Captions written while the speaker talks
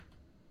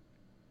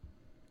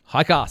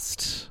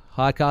Highcast.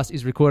 Highcast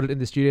is recorded in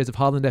the studios of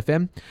Highland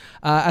FM.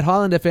 At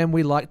Highland FM,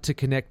 we like to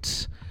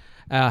connect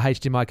our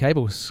HDMI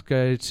cables.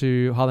 Go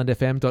to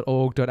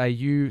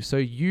highlandfm.org.au so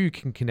you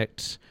can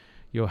connect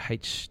your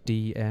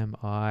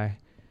HDMI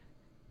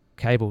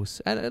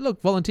cables. And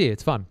look, volunteer.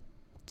 It's fun.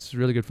 It's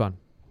really good fun.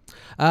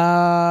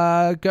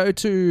 Go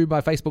to my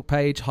Facebook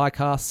page,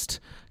 Highcast.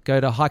 Go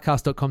to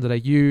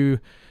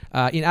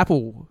highcast.com.au. In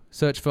Apple,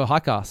 search for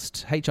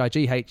Highcast,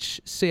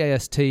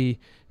 Highcast.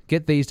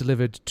 Get these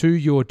delivered to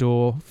your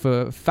door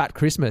for Fat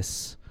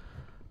Christmas.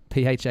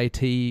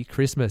 PHAT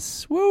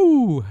Christmas.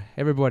 Woo!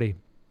 Everybody.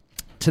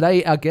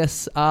 Today, our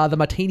guests are the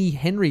Martini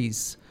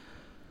Henrys.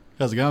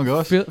 How's it going,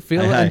 guys?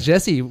 Phil and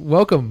Jesse,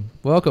 welcome.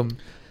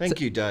 Thank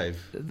you, Dave.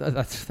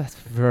 That's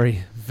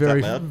very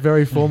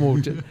formal.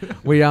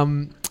 We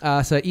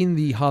so in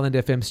the Highland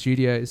FM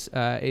studios,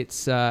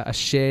 it's a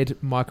shared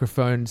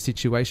microphone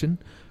situation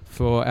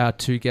for our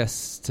two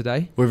guests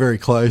today. We're very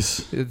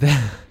close.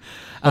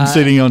 I'm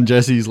sitting on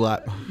Jesse's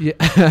lap.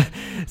 Yeah,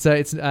 so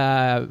it's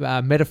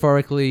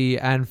metaphorically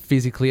and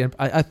physically, and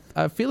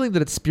I'm feeling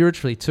that it's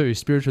spiritually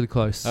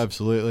close.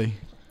 Absolutely.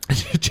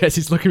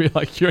 Jesse's looking at me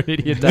like you're an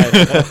idiot,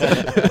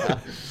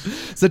 Dave.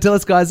 So tell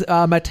us, guys,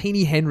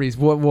 Martini Henrys.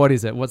 What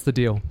is it? What's the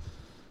deal?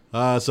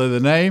 So the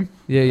name.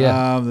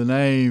 Yeah. The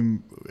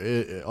name.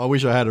 I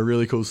wish I had a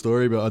really cool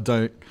story, but I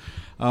don't.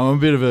 I'm a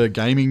bit of a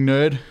gaming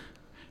nerd.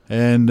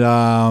 And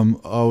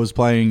I was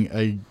playing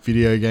a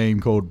video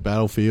game called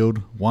Battlefield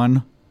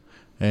 1,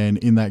 and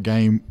in that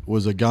game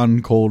was a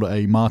gun called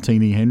a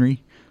Martini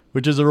Henry,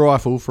 which is a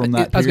rifle from that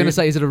period. I was going to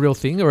say, is it a real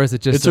thing, or is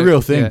it just... It's a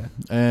real thing, yeah.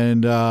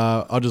 And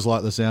I just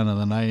like the sound of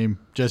the name.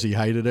 Jesse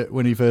hated it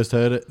when he first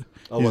heard it.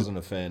 I wasn't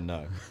a fan,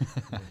 no.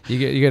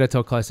 You got to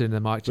talk closer to the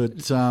mic.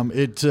 But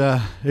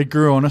it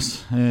grew on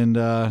us, and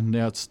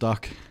now it's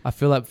stuck. I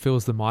feel like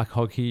Phil's the mic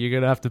hog here. You're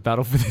going to have to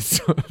battle for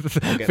this.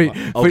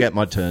 I'll get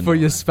my turn for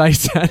your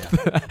space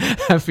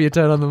and for your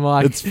turn on the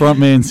mic. It's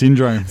frontman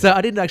syndrome. So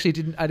I didn't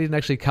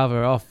actually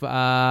cover off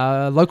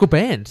local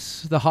band,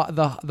 the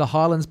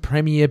Highlands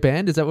Premier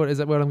Band. Is that what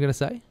I'm going to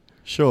say?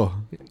 Sure.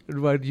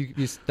 Well,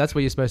 that's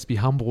where you're supposed to be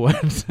humble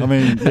and,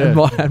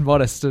 and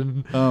modest.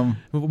 And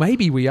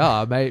maybe we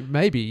are.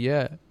 Maybe,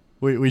 yeah.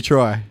 We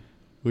try.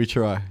 We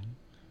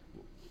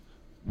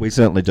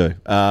certainly do.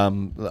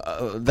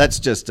 That's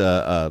just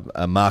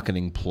a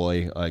marketing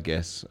ploy, I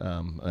guess,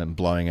 and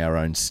blowing our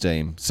own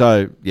steam.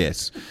 So,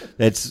 yes,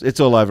 it's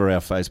all over our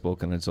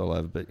Facebook and it's all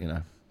over, but, you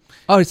know.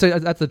 Oh, so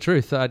that's the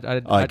truth.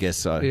 I guess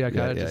so. Yeah.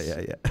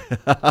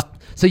 Yeah.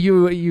 So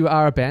you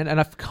are a band, and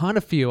I kind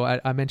of feel,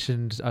 I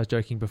mentioned, I was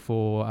joking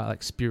before,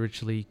 like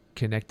spiritually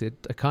connected.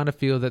 I kind of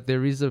feel that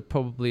there is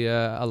probably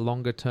a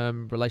longer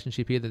term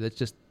relationship here than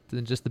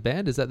just the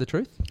band. Is that the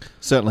truth?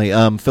 Certainly.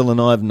 Phil and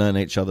I have known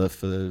each other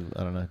for,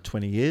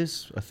 20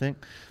 years, I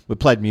think. We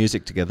played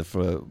music together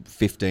for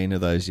 15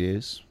 of those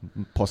years,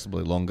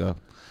 possibly longer.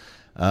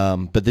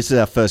 But this is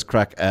our first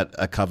crack at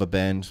a cover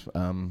band.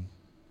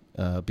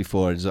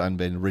 Before it's only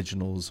been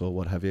originals or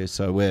what have you.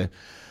 So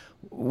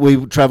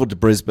we travelled to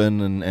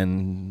Brisbane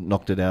and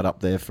knocked it out up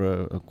there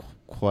for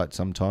quite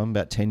some time,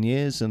 about 10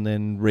 years, and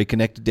then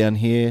reconnected down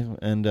here,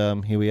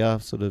 and here we are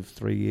sort of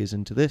 3 years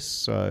into this.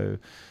 So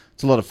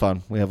it's a lot of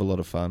fun. We have a lot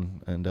of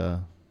fun and are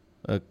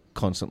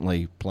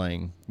constantly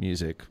playing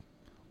music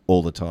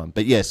all the time.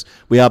 But yes,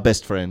 we are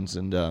best friends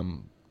and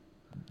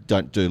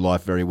don't do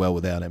life very well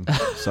without him.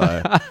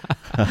 So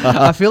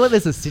I feel like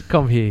there's a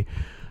sitcom here.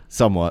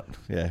 Somewhat,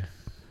 yeah.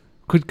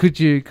 Could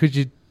you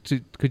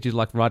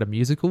like write a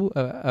musical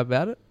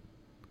about it?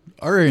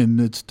 I reckon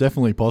it's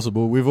definitely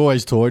possible. We've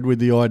always toyed with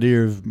the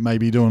idea of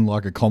maybe doing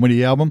like a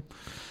comedy album.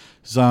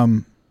 So,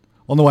 on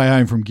the way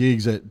home from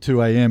gigs at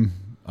 2 a.m,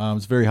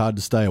 it's very hard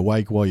to stay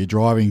awake while you're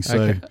driving.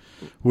 So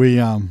we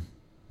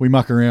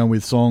muck around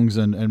with songs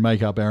and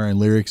make up our own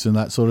lyrics and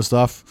that sort of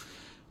stuff.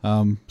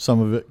 Some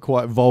of it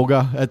quite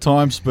vulgar at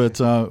times,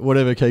 but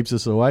whatever keeps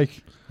us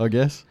awake, I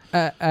guess.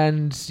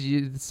 And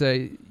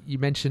you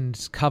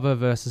mentioned cover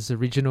versus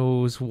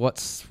originals.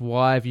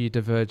 Why have you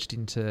diverged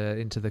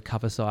into the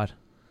cover side?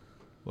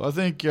 Well, I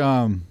think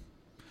from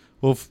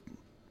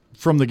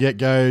the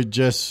get-go,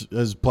 Jess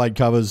has played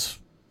covers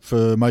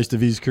for most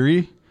of his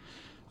career.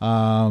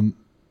 I'm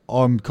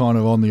kind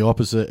of on the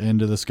opposite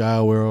end of the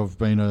scale where I've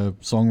been a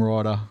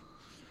songwriter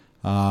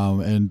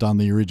and done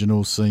the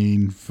original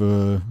scene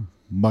for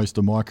most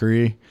of my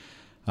career.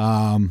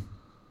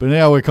 But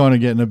now we're kind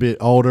of getting a bit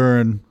older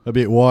and a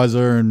bit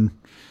wiser, and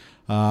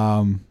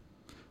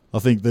I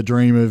think the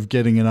dream of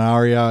getting an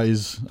aria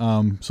is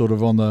sort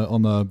of on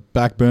the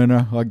back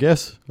burner, I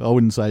guess. I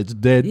wouldn't say it's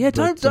dead. Yeah,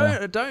 don't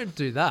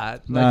do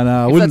that. No,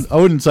 I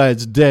wouldn't say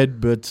it's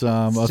dead, but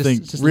I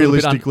think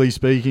realistically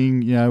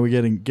speaking, you know,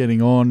 we're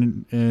getting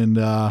on, and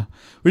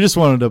we just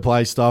wanted to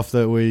play stuff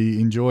that we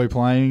enjoy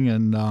playing,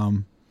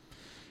 and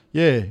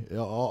yeah, I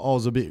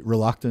was a bit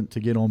reluctant to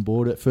get on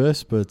board at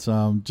first, but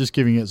just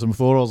giving it some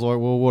thought, I was like,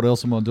 well, what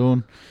else am I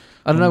doing?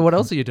 I don't know. What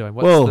else are you doing?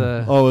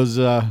 I was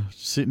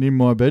sitting in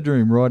my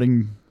bedroom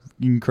writing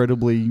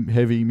incredibly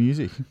heavy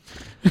music.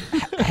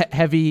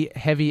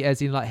 Heavy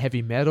as in like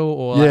heavy metal,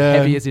 or like Yeah.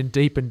 heavy as in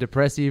deep and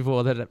depressive,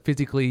 or that it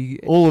physically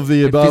All of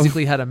the it above.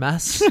 physically had a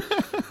mass.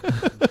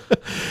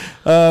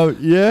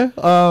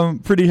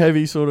 Pretty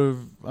heavy sort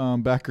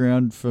of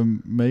background for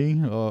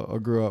me. I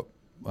grew up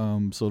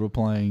sort of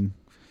playing,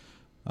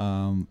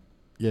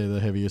 the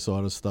heavier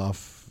side of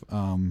stuff.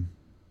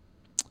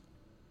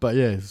 But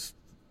yeah,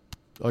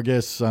 I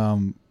guess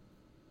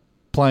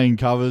playing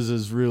covers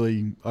has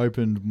really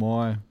opened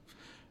my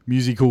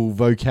musical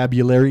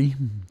vocabulary.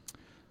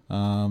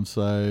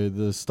 So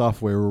the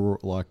stuff we're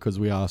like, because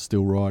we are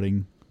still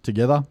writing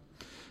together,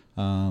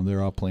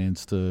 there are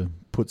plans to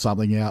put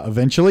something out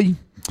eventually.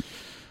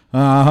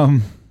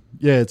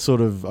 It's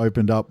sort of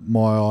opened up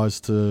my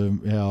eyes to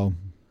how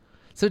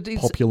So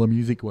popular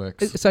music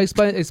works. So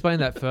explain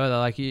that further.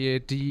 Like,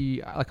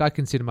 I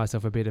consider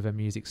myself a bit of a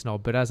music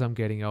snob, but as I'm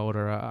getting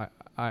older,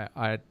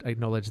 I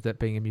acknowledge that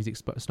being a music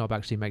snob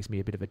actually makes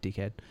me a bit of a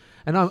dickhead,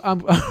 and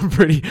I'm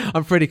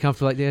pretty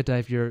comfortable. Like, yeah,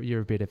 Dave,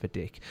 you're a bit of a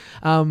dick.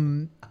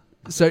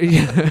 So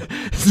yeah,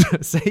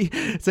 see,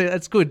 so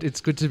that's good.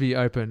 It's good to be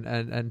open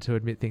and to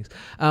admit things.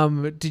 Are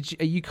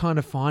you kind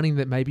of finding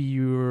that maybe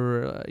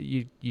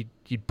you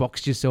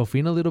boxed yourself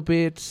in a little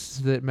bit,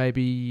 that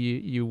maybe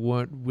you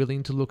weren't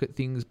willing to look at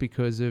things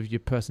because of your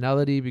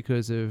personality,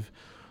 because of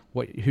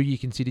who you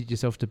considered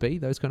yourself to be,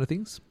 those kind of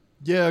things?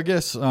 Yeah, I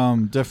guess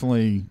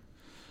definitely.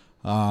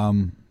 I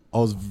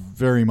was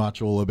very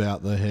much all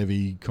about the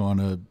heavy kind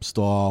of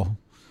style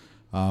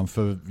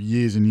for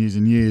years and years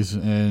and years,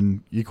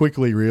 and you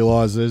quickly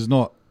realise there's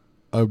not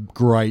a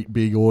great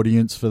big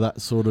audience for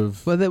that sort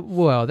of.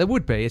 Well, there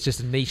would be. It's just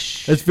a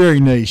niche. It's very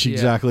niche, Yeah.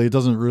 exactly. It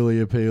doesn't really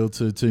appeal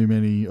to too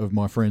many of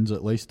my friends,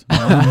 at least.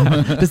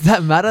 Does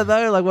that matter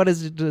though? Like,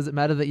 does it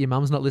matter that your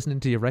mum's not listening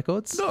to your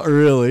records? Not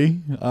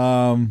really.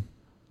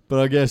 But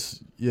I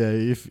guess,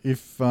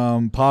 if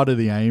part of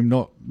the aim,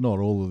 not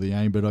all of the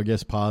aim, but I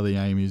guess part of the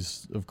aim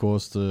is, of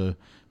course, to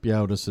be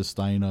able to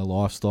sustain a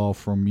lifestyle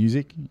from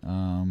music.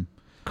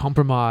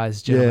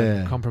 Compromise,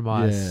 gentlemen.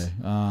 Compromise.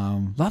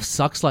 Yeah. Life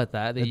sucks like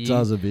that. It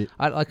does a bit.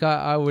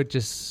 I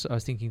was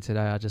thinking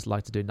today, I just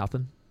like to do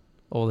nothing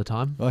all the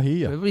time. I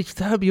hear you.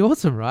 That would be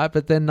awesome, right?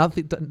 But then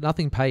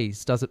nothing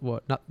pays, does it?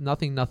 What?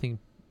 Nothing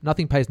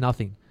pays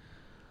nothing.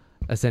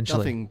 Essentially,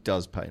 Nothing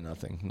does pay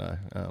nothing. No.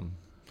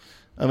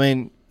 I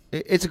mean,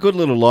 it's a good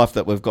little life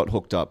that we've got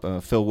hooked up.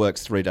 Phil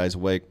works 3 days a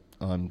week.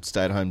 I'm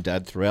stay-at-home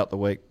dad throughout the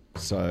week.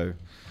 So,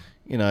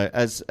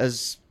 as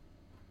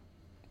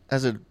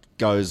it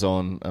goes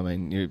on, I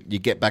mean, you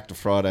get back to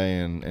Friday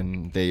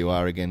and there you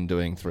are again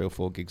doing 3 or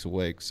 4 gigs a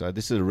week. So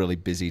this is a really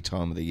busy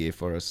time of the year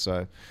for us.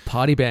 So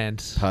party band,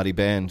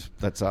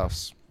 that's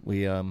us.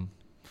 We I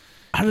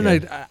don't know.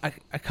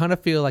 I kind of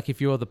feel like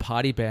if you're the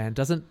party band,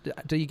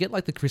 do you get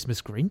like the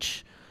Christmas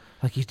Grinch?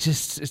 Like,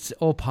 it's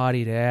all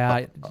partied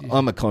out.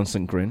 I'm a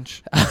constant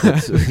Grinch.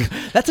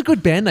 That's a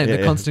good band name,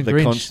 the Constant Grinch.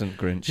 The Constant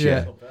Grinch,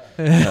 Yeah.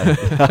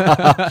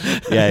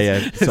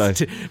 yeah. So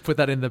put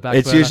that in the back.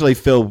 it's burner. usually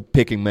Phil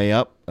picking me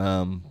up.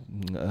 I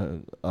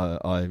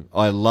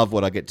love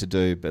what I get to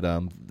do, but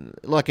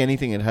like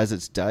anything, it has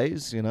its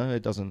days.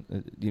 It doesn't.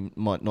 You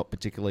might not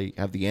particularly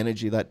have the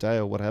energy that day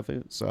or what have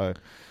you. So,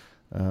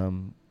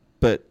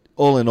 but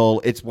all in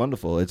all, it's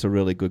wonderful. It's a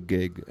really good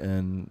gig,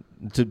 and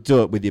to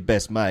do it with your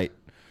best mate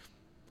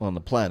on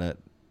the planet,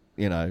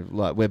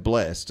 like, we're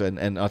blessed,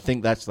 and I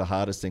think that's the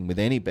hardest thing with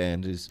any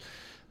band is.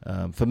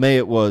 For me,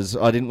 it was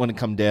I didn't want to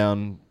come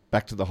down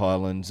back to the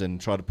Highlands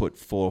and try to put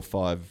 4 or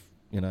 5,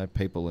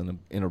 people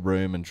in a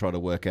room and try to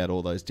work out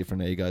all those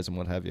different egos and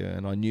what have you.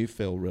 And I knew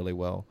Phil really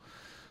well,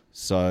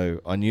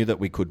 so I knew that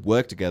we could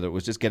work together. It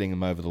was just getting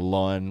him over the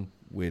line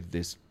with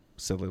this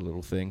silly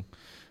little thing,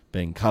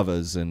 being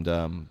covers, and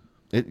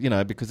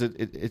because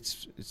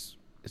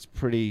it's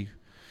pretty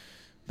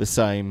the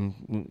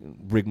same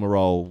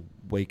rigmarole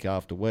week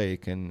after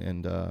week,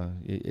 and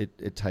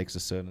it takes a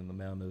certain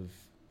amount of.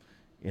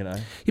 Yeah,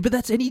 but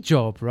that's any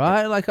job,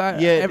 right? Like,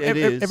 it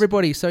is.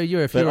 Everybody. So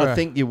I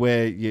think you're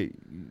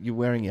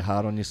wearing your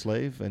heart on your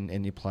sleeve,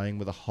 and you're playing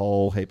with a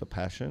whole heap of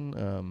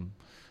passion.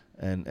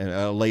 And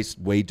at least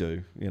we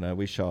do.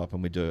 We show up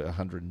and we do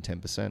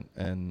 110%,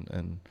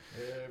 and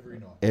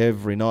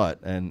every night.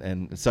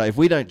 And so if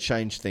we don't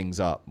change things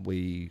up,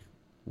 we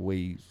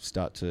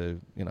start to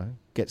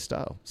get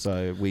stale.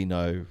 So we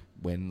know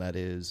when that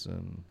is.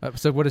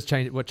 So what has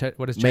changed? What has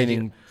changed?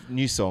 Meaning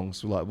new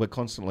songs. Like, we're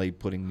constantly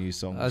putting new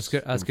songs. I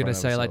was going to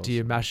say, like, do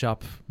you mash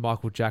up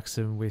Michael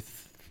Jackson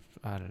with,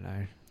 I don't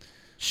know,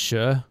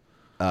 Sure?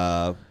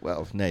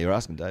 Well, now you're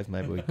asking, Dave.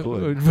 Maybe we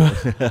could.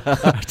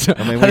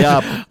 I mean, we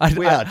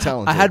are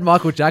talented. I had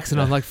Michael Jackson.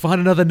 I'm like, find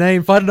another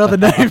name. Sure. I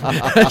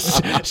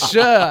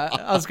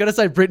was going to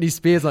say Britney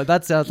Spears. Like,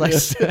 that sounds like.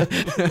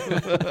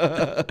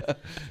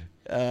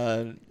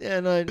 No,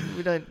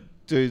 we don't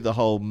do the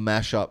whole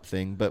mash-up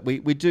thing, but we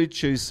do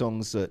choose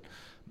songs that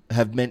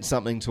have meant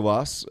something to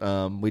us.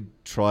 We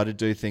try to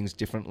do things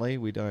differently.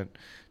 We don't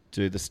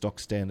do the stock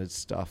standard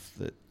stuff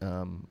that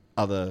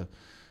other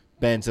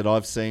bands that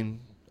I've seen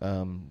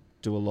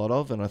do a lot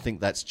of, and I think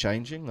that's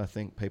changing. I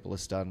think people are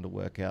starting to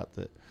work out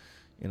that,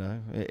 you know,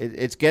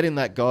 it's getting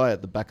that guy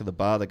at the back of the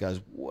bar that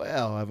goes,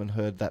 wow, I haven't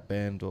heard that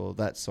band or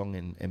that song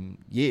in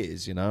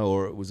years, you know,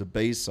 or it was a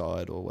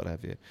B-side or what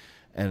have you.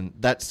 And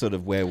that's sort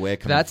of where we're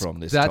coming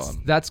from this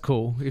time. That's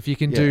cool. If you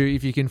can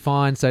if you can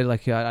find, say,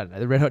 like, I don't know,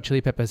 the Red Hot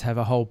Chili Peppers have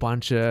a whole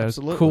bunch of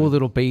cool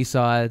little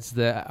B-sides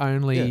that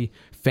only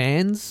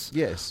fans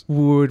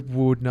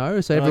would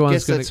know. So and everyone's I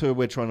guess that's who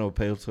we're trying to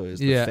appeal to, is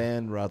the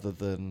fan rather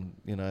than,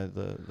 you know,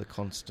 the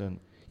constant.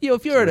 Yeah,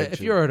 if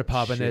you're at a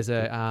pub and there's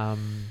a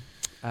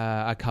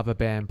cover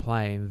band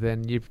playing,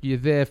 then you're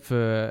there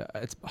for.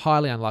 It's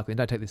highly unlikely. And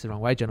don't take this the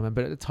wrong way, gentlemen,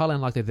 but it's highly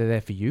unlikely they're there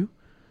for you.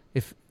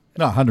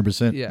 No,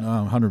 100%. Yeah,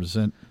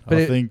 100%.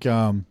 I think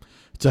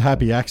it's a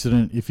happy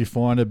accident if you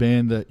find a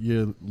band that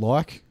you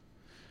like,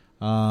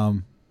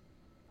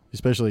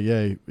 especially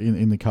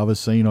in the cover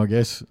scene, I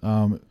guess.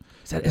 Hang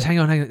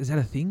on, is that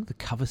a thing? The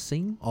cover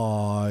scene?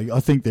 Oh, I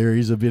think there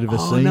is a bit of a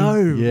scene. Oh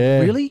no,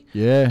 yeah, really?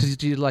 Yeah.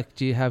 Do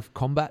you have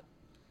combat?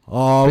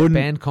 Oh,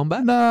 band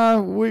combat?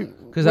 No,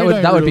 because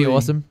that would be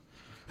awesome.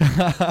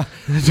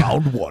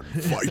 Round one,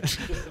 fight.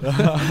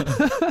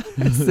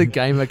 It's the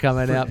gamer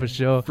coming out for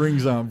sure.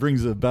 Brings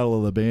the Battle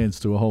of the Bands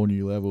to a whole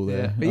new level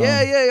there.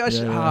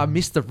 I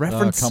missed the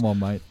reference. Oh, come on,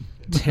 mate.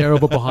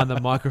 Terrible behind the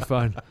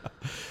microphone.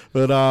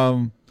 But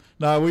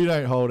no, we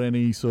don't hold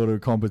any sort of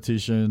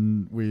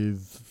competition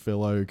with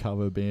fellow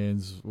cover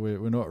bands.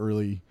 We're not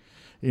really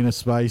in a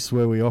space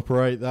where we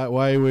operate that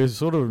way. We're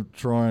sort of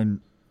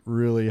trying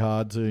really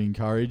hard to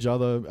encourage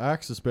other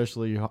acts,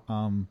 especially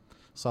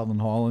Southern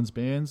Highlands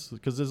bands,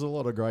 because there's a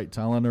lot of great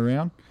talent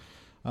around.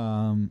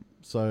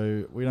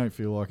 So we don't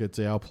feel like it's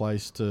our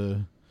place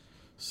to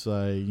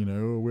say, you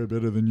know, we're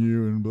better than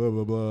you and blah,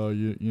 blah, blah.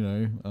 You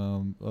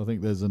know, I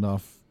think there's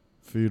enough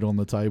food on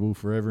the table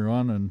for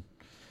everyone, and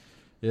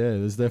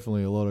there's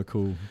definitely a lot of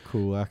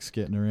cool acts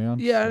getting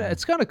around. Yeah, so.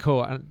 It's kind of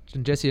cool. And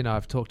Jesse and I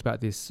have talked about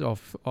this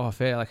off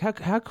air. Like,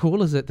 how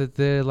cool is it that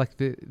they're like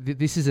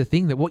this is a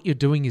thing, that what you're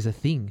doing is a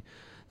thing,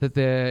 that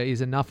there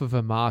is enough of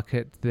a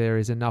market, there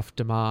is enough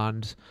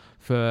demand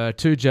for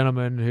two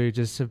gentlemen who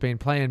just have been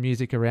playing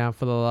music around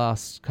for the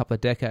last couple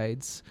of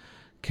decades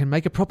can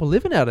make a proper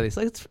living out of this.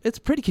 Like, it's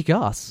pretty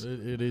kick-ass.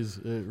 It is.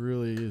 It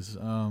really is.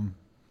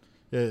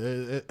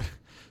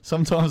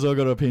 Sometimes I've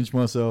got to pinch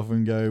myself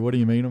and go, what do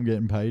you mean I'm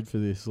getting paid for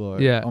this?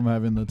 Like, I'm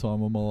having the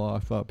time of my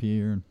life up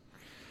here. And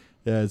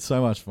it's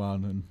so much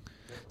fun. And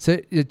so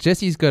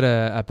Jesse's got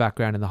a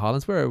background in the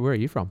Highlands. Where are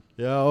you from?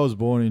 Yeah, I was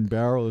born in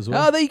Barrel as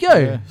well. Oh, there you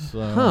go.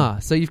 Yeah,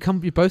 so you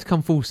both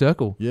come full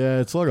circle. Yeah,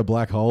 it's like a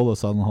black hole, the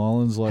Southern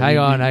Highlands. Like, hang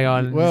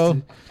on.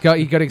 Well,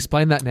 you got to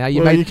explain that now.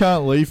 You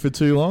can't leave for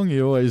too long.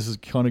 You always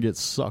kind of get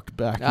sucked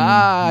back.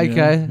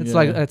 Okay.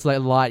 It's like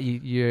light.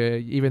 You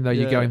even though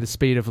you're going the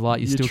speed of light,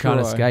 you still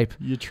can't escape.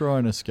 You try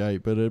and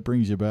escape, but it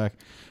brings you back.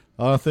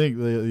 I think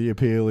the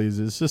appeal is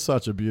it's just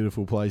such a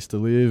beautiful place to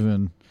live,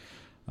 and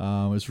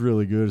it's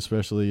really good,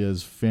 especially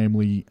as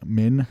family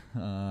men.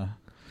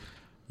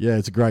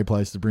 It's a great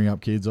place to bring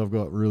up kids. I've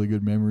got really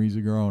good memories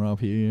of growing up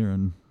here,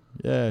 and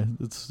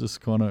it's just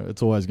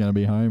it's always going to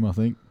be home, I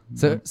think.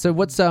 So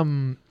what's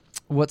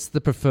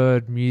the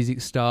preferred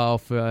music style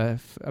for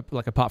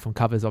like, apart from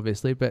covers,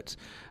 obviously, but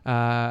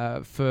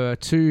for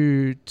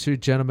two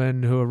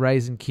gentlemen who are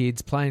raising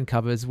kids playing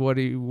covers, what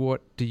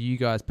do you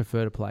guys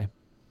prefer to play?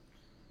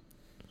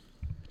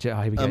 Here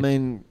we go. I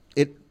mean,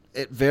 it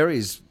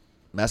varies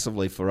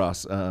massively for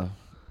us.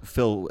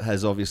 Phil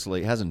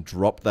hasn't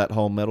dropped that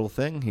whole metal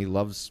thing. He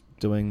loves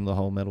doing the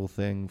whole metal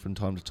thing from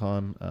time to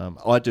time.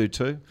 I do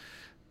too,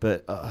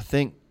 but I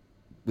think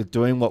with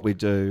doing what we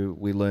do,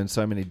 we learn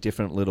so many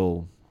different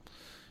little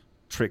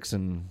tricks,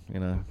 and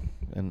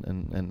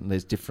and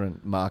there's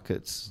different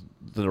markets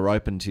that are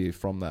open to you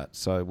from that.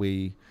 So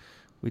we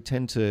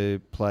tend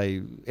to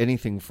play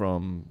anything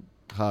from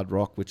hard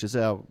rock, which is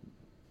our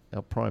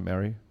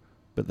primary,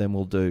 but then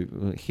we'll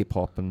do hip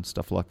hop and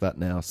stuff like that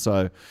now.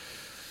 So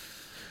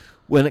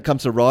when it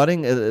comes to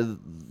writing,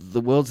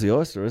 the world's the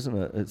oyster, isn't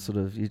it? It's sort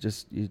of we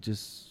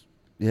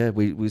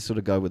sort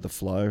of go with the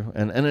flow,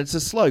 and it's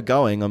a slow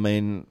going. I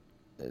mean,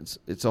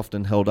 it's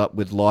often held up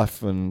with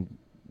life and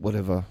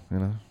whatever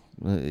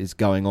is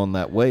going on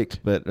that week.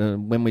 But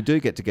when we do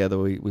get together,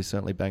 we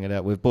certainly bang it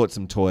out. We've bought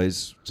some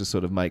toys to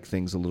sort of make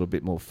things a little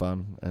bit more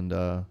fun, and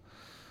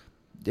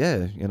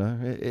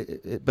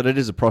but it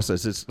is a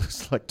process.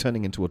 It's like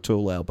turning into a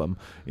Tool album.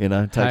 It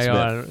takes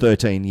about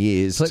 13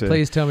 years.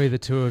 Please tell me the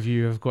two of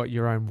you have got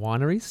your own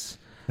wineries.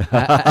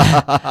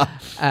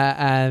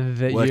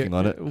 And working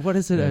on it. What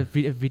is it? A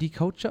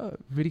viticulture?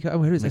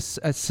 Where is it?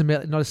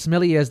 Not a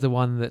sommelier is the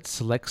one that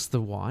selects the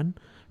wine.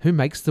 Who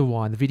makes the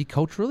wine? The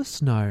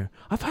viticulturalist? No.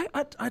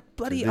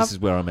 This is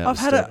where I'm out.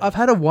 I've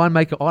had a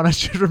winemaker on. I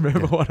should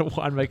remember what a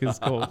winemaker's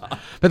called.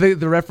 But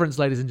the reference,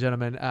 ladies and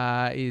gentlemen,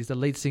 is the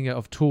lead singer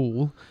of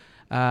Tool.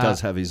 Does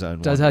have his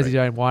own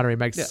winery.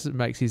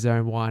 Makes his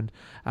own wine.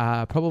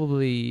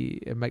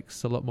 Probably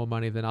makes a lot more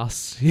money than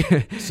us.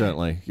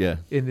 Certainly, yeah.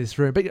 In this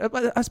room, but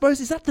I suppose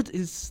there's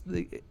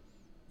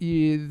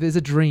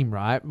a dream,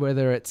 right?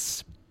 Whether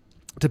it's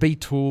to be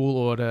Tool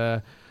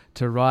or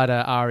to write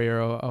a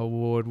ARIA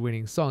award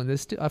winning song.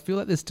 I feel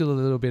like there's still a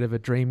little bit of a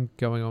dream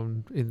going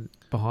on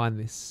behind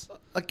this.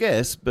 I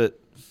guess, but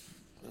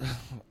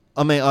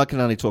I mean, I can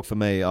only talk for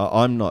me.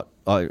 I'm not.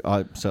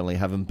 I certainly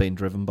haven't been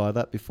driven by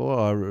that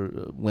before.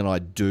 When I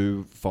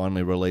do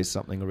finally release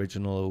something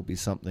original, it will be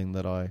something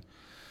that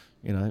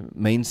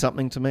means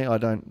something to me. I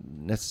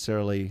don't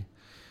necessarily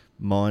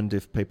mind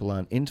if people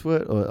aren't into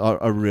it,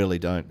 or I really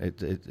don't.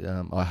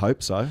 I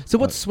hope so. So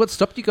what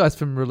stopped you guys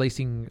from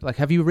releasing? Like,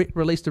 have you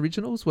released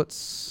originals?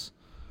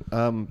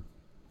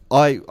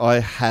 I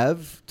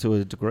have to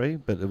a degree,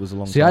 but it was a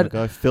long time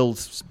ago.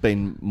 Phil's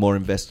been more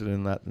invested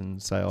in that than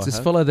say I have.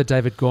 Just follow the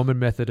David Gorman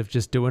method of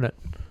just doing it.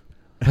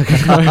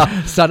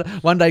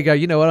 One day go,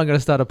 you know what, I'm going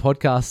to start a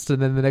podcast,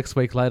 and then the next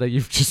week later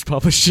you've just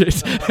published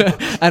it.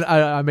 And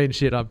I mean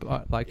shit,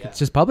 it's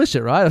just publish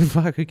it, right?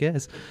 Fuck, who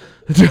cares?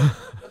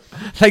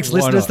 Thanks, Why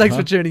listeners. not, Thanks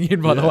for tuning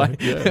in, by the way.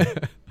 Yeah.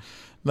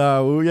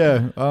 No, well,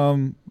 yeah.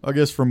 I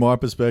guess from my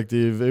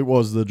perspective, it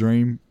was the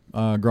dream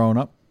growing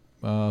up.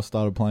 I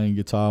started playing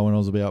guitar when I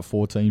was about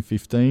 14,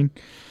 15.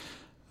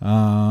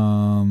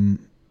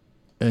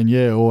 And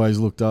yeah, always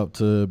looked up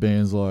to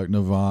bands like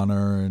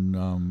Nirvana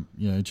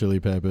and, Chili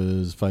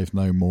Peppers, Faith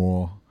No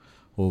More,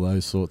 all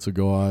those sorts of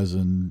guys.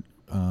 And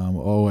I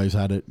always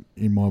had it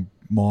in my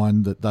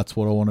mind that that's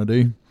what I want to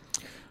do.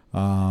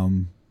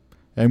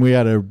 And we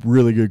had a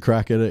really good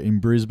crack at it in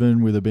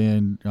Brisbane with a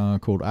band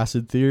called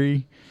Acid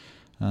Theory.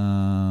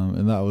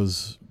 And that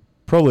was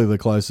probably the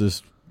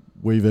closest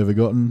we've ever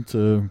gotten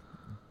to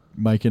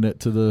making it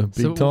to the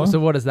big time. So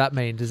what does that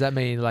mean? Does that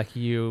mean like did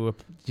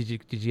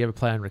you ever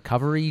play on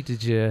Recovery?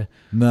 Did you?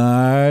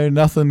 No,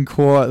 nothing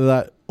quite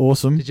that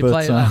awesome. Did you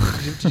play?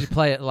 Did you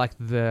play at like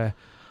the?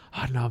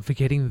 I don't know. I'm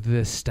forgetting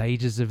the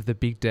stages of the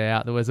big day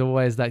out. There was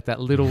always like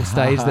that little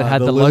stage that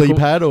had the lily local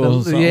pad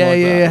or something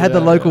like that. Had the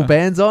local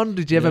bands on.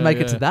 Did you ever make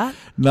it to that?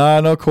 No,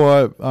 not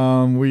quite.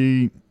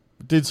 We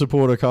did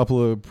support a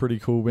couple of pretty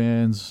cool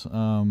bands.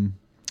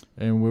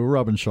 And we were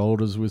rubbing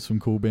shoulders with some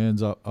cool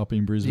bands up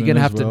in Brisbane. You're going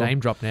to have to name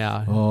drop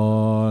now.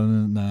 Oh,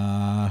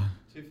 nah.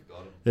 Too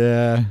forgotten.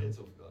 Yeah.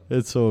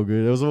 It's all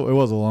good. It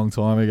was a long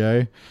time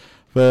ago.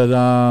 But,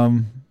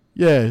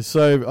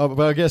 but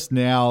I guess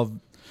now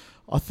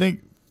I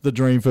think the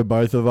dream for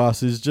both of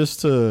us is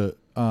just to,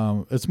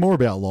 it's more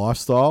about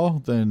lifestyle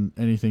than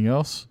anything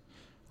else.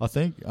 I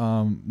think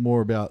more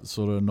about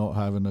sort of not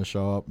having to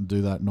show up and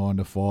do that 9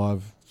 to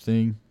 5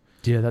 thing.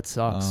 Yeah, that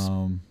sucks.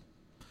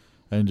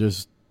 And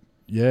just,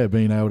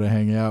 being able to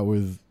hang out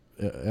with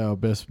our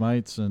best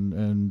mates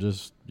and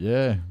just,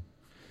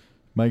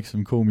 make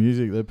some cool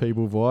music that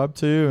people vibe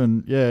to.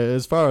 And,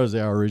 as far as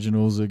our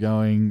originals are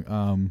going,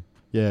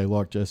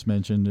 like Jess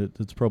mentioned,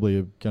 it's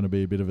probably going to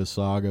be a bit of a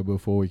saga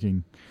before we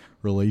can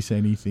release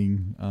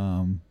anything.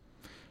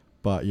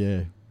 But,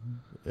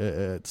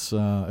 it's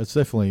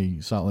definitely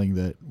something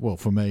that, well,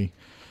 for me,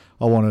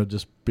 I want to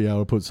just be able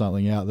to put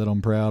something out that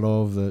I'm proud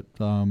of, that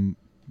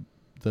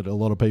a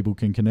lot of people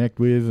can connect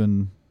with,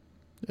 and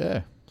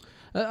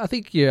I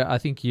think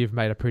you've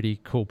made a pretty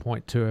cool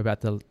point too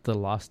about the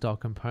lifestyle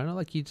component.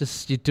 Like you're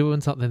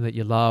doing something that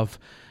you love.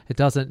 It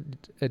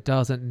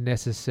doesn't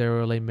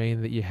necessarily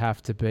mean that you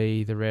have to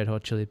be the Red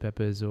Hot Chili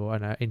Peppers or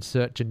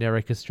insert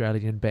generic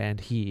Australian band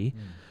here.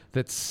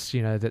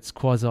 That's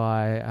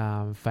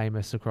quasi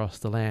famous across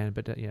the land,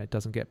 but it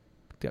doesn't get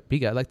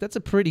bigger. Like that's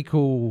a pretty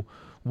cool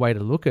way to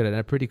look at it, and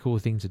a pretty cool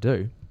thing to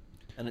do.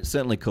 And it's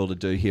certainly cool to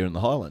do here in the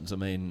Highlands. I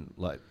mean,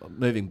 like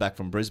moving back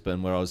from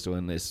Brisbane, where I was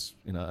doing this,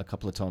 a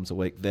couple of times a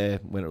week there,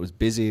 when it was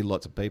busy,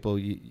 lots of people,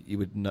 you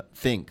would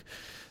think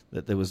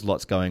that there was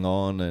lots going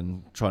on,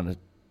 and trying to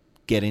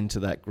get into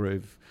that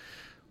groove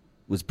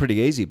was pretty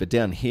easy. But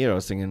down here, I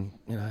was thinking,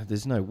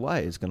 there's no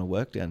way it's going to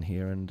work down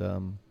here,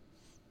 and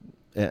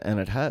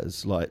it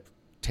has, like,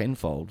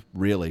 tenfold,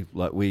 really.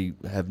 Like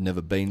I've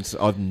never been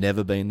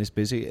this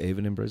busy,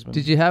 even in Brisbane.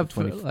 Did you have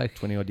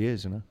 20 odd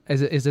years?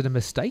 Is it a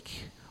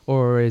mistake?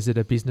 Or is it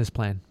a business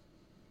plan?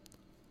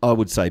 I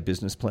would say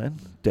business plan,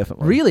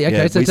 definitely. Really? Okay.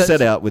 Yeah, so we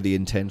set out with the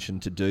intention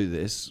to do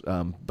this,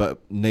 but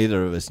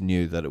neither of us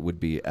knew that it would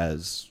be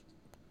as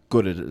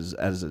good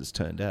as it's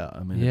turned out.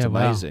 I mean, it's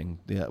amazing.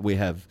 Wow. Yeah, we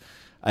have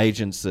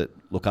agents that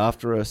look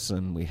after us,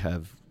 and we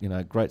have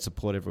great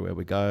support everywhere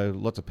we go.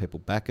 Lots of people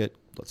back it.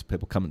 Lots of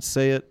people come and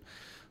see it.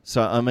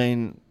 So, I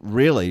mean,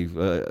 really,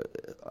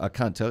 I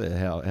can't tell you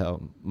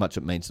how much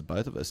it means to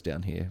both of us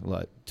down here.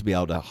 Like to be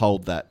able to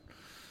hold that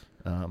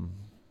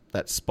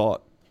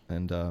spot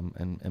and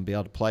be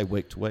able to play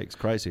week to week is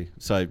crazy.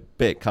 So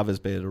be it covers,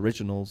 be it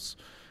originals,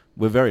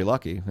 we're very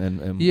lucky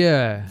and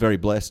very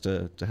blessed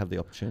to have the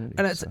opportunity.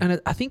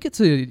 And I think it's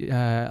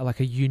a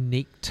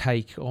unique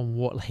take on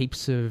what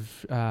heaps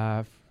of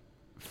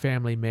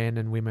family men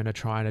and women are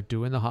trying to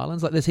do in the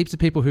Highlands. Like there's heaps of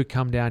people who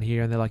come down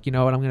here and they're like, you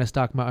know what, I'm going to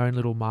start my own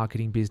little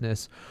marketing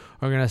business,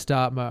 or I'm going to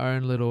start my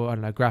own little, I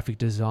don't know, graphic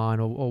design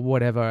or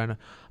whatever. And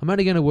I'm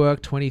only going to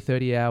work 20,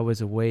 30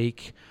 hours a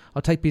week.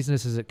 I'll take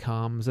business as it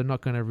comes. I'm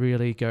not going to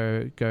really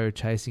go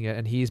chasing it.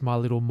 And here's my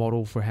little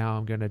model for how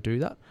I'm going to do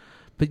that.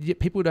 but yet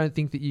people don't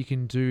think that you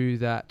can do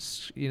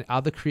that in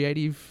other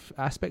creative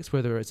aspects,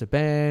 whether it's a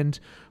band,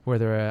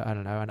 whether I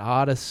don't know, an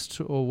artist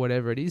or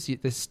whatever it is.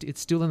 It's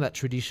still in that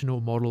traditional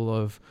model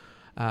of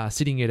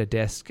sitting at a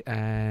desk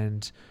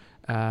and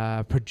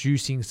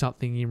producing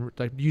something,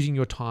 like using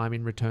your time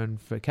in return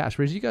for cash.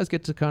 Whereas you guys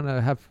get to kind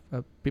of have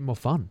a bit more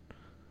fun.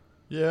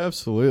 Yeah,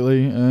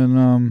 absolutely.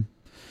 And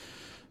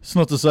it's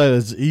not to say that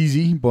it's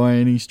easy by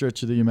any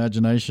stretch of the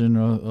imagination.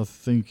 I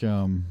think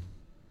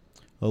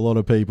a lot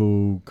of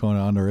people kind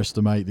of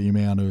underestimate the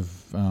amount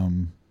of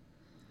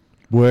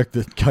work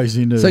that goes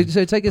into so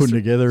take us putting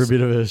together a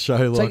bit of a show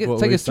like what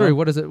take we've us through.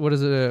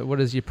 done. What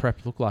does your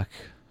prep look like?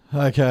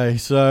 Okay,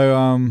 so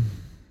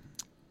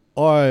I'm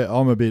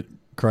a bit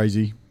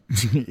crazy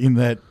in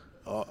that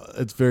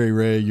it's very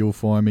rare you'll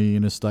find me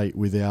in a state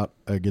without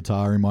a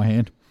guitar in my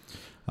hand.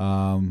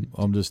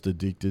 I'm just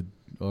addicted.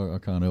 I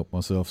can't help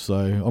myself. So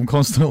I'm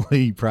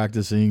constantly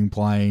practicing,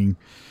 playing,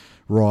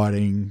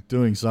 writing,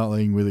 doing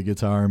something with a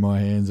guitar in my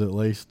hands at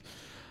least.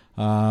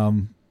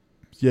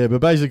 Yeah, but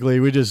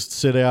basically we just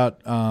set out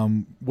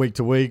week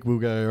to week. We'll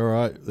go, all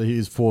right,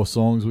 here's 4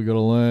 songs we got to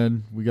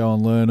learn. We go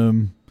and learn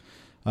them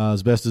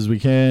as best as we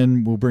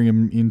can. We'll bring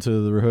them into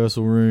the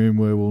rehearsal room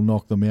where we'll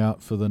knock them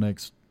out for the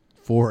next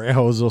 4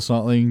 hours or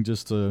something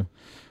just to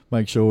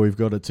make sure we've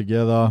got it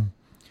together.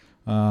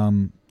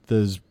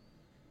 There's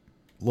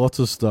lots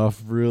of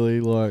stuff really,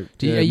 like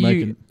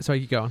sorry,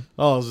 you go on.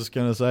 I was just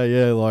gonna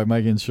say, like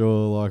making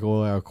sure like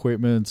all our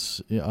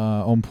equipment's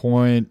on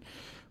point.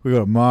 We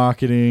got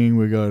marketing,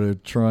 we got to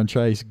try and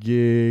chase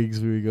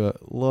gigs, we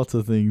got lots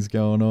of things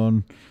going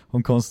on.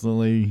 I'm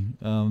constantly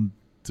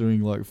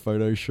doing like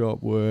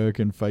Photoshop work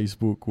and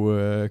Facebook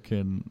work,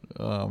 and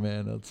oh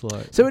man, it's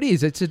like, so it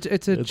is. It's a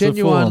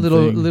genuine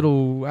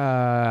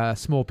little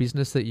small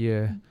business that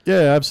you're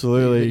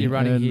absolutely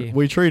running and here.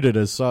 We treat it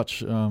as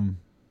such.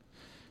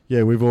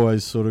 We've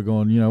always sort of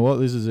gone, you know what,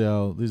 this is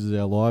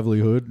our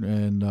livelihood,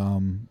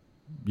 and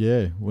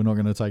we're not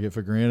going to take it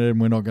for granted, and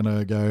we're not going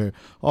to go,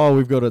 oh,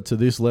 we've got it to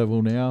this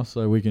level now,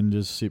 so we can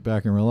just sit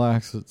back and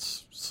relax.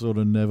 It's sort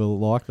of never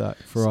like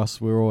that for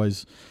us. We're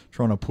always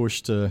trying to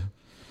push to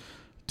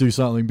do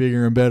something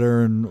bigger and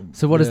better. And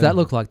so what does that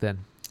look like then?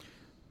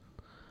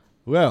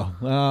 Well,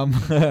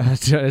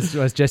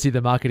 as Jesse,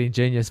 the marketing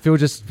genius, Phil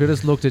just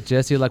looked at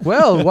Jesse like,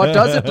 well, what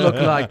does it look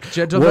like,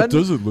 gentlemen? What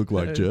does it look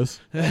like, Jess?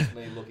 That's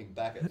me looking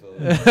back at Phil.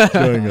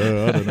 Going,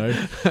 I don't know.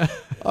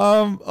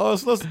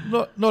 It's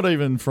not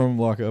even from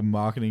like a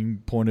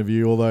marketing point of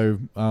view, although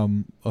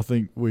I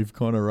think we've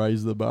kind of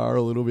raised the bar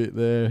a little bit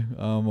there.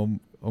 I'm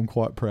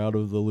quite proud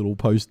of the little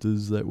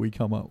posters that we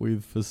come up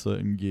with for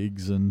certain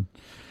gigs and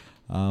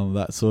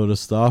that sort of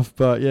stuff.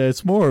 But yeah,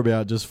 it's more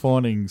about just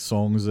finding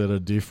songs that are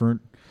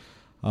different.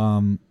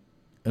 And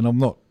I'm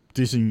not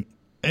dissing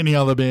any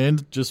other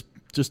band, just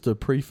to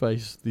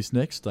preface this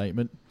next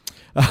statement.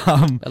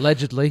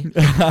 Allegedly.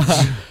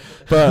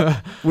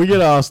 But we get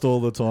asked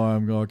all the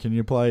time, oh, can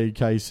you play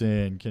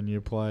K-San? Can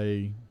you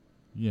play,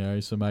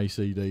 some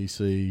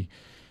AC/DC,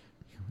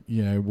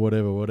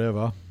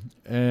 whatever.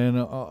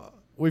 And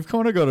we've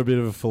kind of got a bit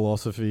of a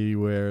philosophy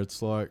where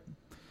it's like,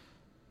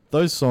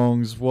 those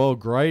songs, while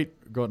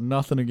great, got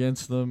nothing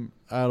against them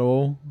at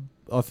all.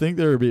 I think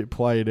they're a bit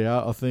played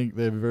out. I think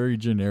they're very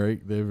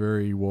generic. They're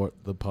very what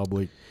the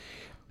public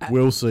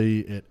will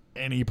see at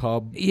any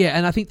pub. Yeah,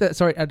 and I think that,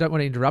 sorry, I don't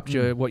want to interrupt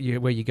you where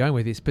you're going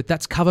with this, but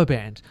that's cover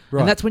band.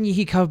 Right. And that's when you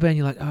hear cover band,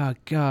 you're like, oh,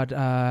 God.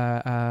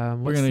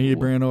 We're going to hear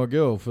Brown Eyed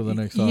Girl for the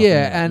next half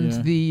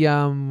the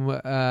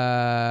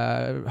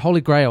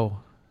Holy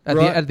Grail.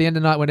 At the end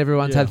of the night when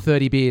everyone's had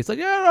 30 beers. Like,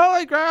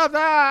 Holy Grail,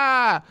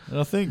 ah! And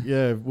I think,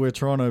 we're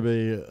trying to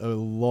be a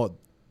lot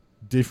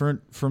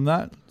different from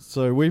that.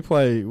 So we're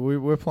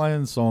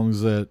playing songs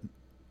that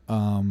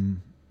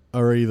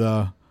are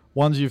either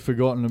ones you've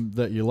forgotten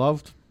that you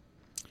loved,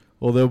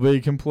 or there'll be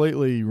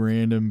completely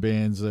random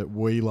bands that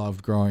we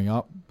loved growing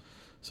up.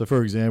 So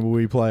for example,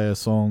 we play a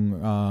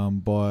song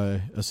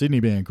by a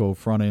Sydney band called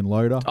Front End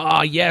Loader.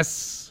 Oh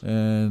yes.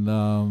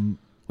 And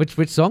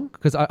which song?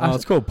 Because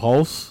it's called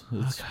Pulse.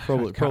 It's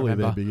probably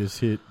remember. their biggest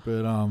hit.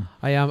 But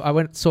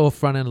I saw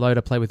Front End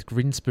Loader play with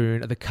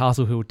Grinspoon at the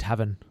Castle Hill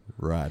Tavern.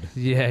 Rad.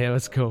 Yeah, it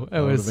was cool.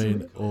 It would was have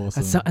been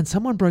awesome. And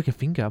someone broke a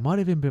finger. It might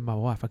have even been my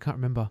wife. I can't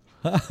remember.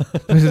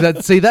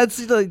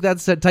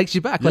 that takes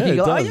you back. Like, yeah, you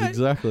go, it does,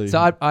 exactly.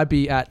 So I'd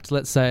be at,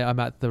 let's say I'm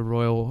at the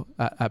Royal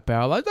at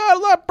Barrow, like,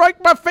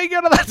 break my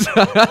finger to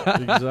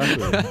that.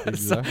 Exactly.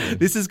 So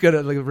this is going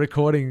to, like,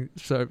 recording,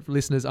 so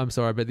listeners, I'm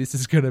sorry, but this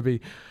is going to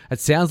be, it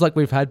sounds like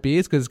we've had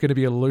beers because it's going to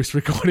be a loose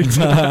recording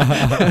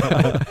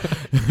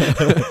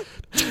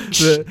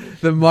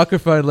the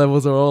microphone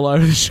levels are all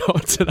over the shop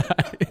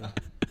today.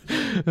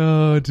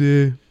 Oh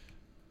dear,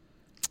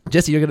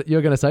 Jesse,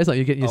 you're gonna say something.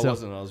 You're getting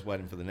yourself. I was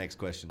waiting for the next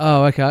question.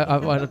 Oh, okay.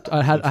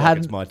 I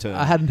hadn't. It's my turn.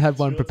 I hadn't had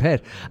one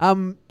prepared.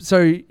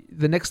 So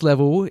the next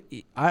level,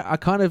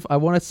 I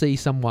want to see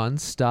someone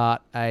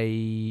start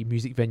a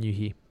music venue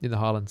here in the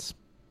Highlands.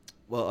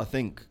 Well, I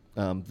think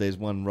there's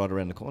one right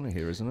around the corner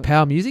here, isn't it?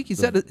 Power Music, is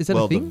that a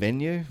thing? The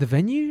venue. The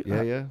venue?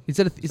 Yeah. Is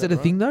that a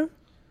thing though?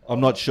 I'm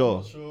not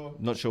sure.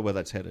 Not sure where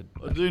that's headed.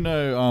 I do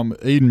know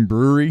Eden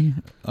Brewery,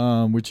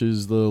 which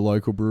is the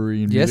local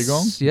brewery in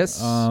Mittagong.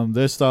 Yes.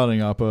 They're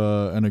starting up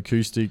an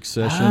acoustic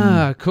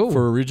session cool.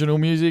 for original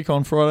music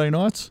on Friday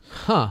nights.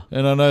 Huh.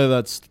 And I know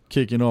that's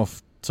kicking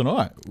off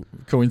tonight,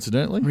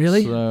 coincidentally.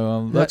 Really?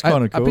 So that's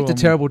kind of cool. I picked a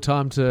terrible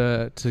time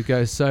to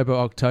go sober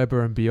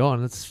October and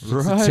beyond. It's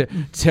Right.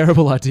 a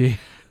terrible idea.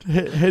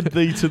 Head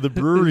thee to the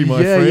brewery, my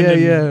Yeah,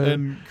 friend, yeah,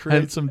 and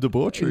create some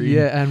debauchery.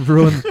 Yeah, and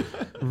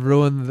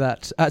ruin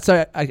that.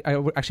 So I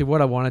actually,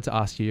 what I wanted to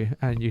ask you,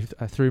 and you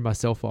threw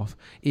myself off,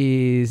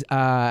 is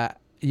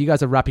you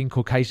guys are rapping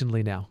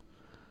Caucasianly now.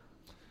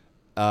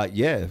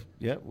 Yeah,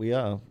 we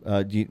are.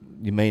 You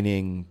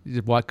meaning?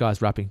 White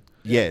guys rapping.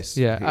 Yes.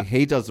 Yeah.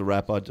 He does the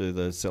rap. I do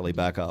the silly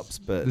backups.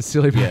 But The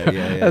silly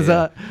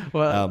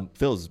yeah.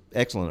 Phil's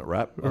excellent at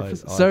rap. I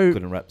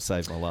couldn't rap to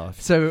save my life.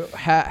 So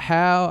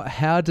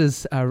how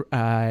does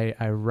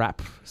a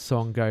rap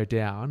song go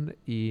down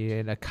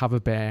in a cover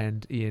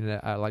band in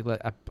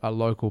a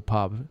local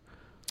pub?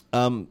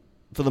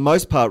 For the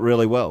most part,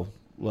 really well.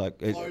 Like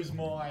Blows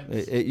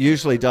minds. it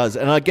usually does,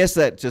 and I guess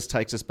that just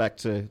takes us back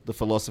to the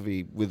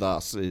philosophy with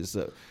us is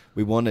that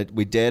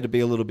we dare to be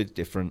a little bit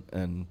different,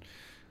 and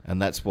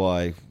that's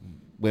why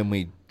when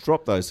we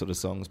drop those sort of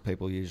songs,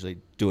 people usually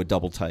do a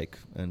double take.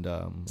 And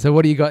so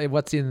what do you got?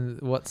 What's in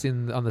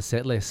on the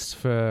set list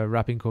for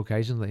rapping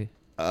Caucasianly?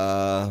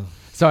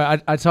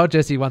 So I told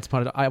Jesse once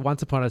upon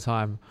a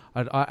time.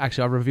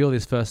 I reveal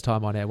this first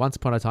time on air. Once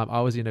upon a time, I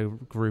was in a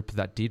group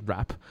that did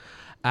rap.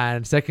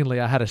 And secondly,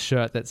 I had a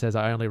shirt that says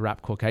I only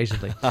rap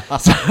Caucasianly.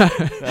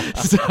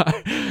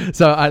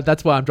 so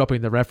that's why I'm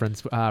dropping the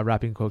reference,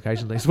 rapping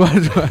Caucasianly.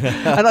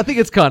 And I think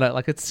it's kind of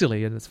like it's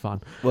silly and it's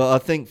fun. Well, I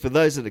think for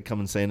those that have come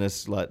and seen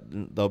us, like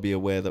they'll be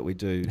aware that we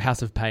do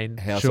House of Pain.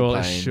 House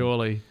of Pain.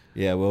 Surely.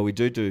 Yeah, well, we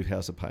do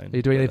House of Pain. Are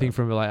you doing anything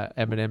from like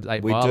Eminem's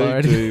 8 we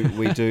Mile?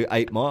 We do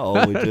 8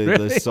 Mile. We do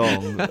the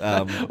song.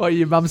 Or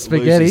your mum's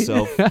Lose spaghetti,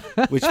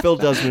 Yourself, which Phil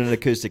does with an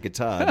acoustic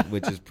guitar,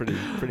 which is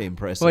pretty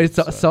impressive. Well,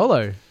 it's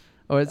solo.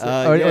 Or it's, he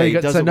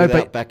does it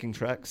without backing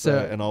tracks,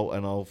 so- and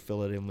I'll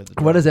fill it in with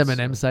the What does drums,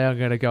 Eminem say? I'm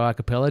going to go a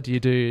cappella. Do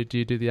you do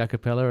the a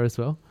cappella as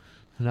well?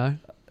 No.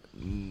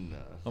 No.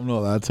 I'm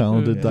not that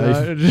talented,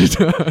 Dave.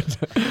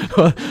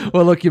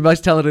 Well, look, you're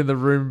most talented in the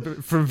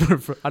room. From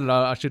I don't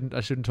know. I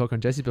shouldn't talk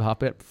on Jesse's behalf,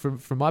 but from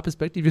my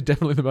perspective, you're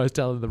definitely the most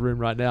talented in the room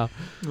right now.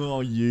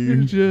 Oh,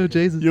 you. Yeah,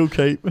 Jesus. You'll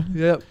keep.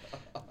 Yep.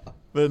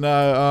 But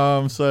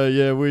no, so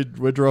yeah,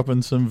 we're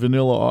dropping some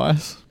Vanilla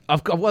Ice.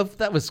 I've got. Well,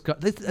 that was.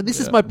 This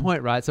is my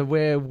point, right? So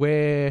where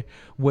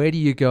do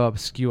you go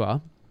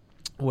obscure?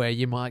 Where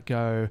you might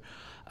go,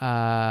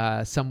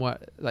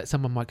 somewhat like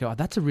someone might go, oh,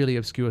 that's a really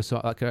obscure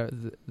song, like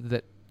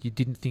that you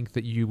didn't think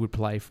that you would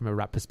play from a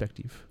rap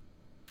perspective.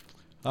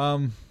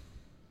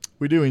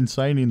 We do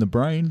 "Insane in the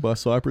Brain" by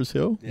Cypress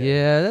Hill.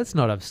 Yeah, that's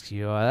not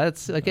obscure.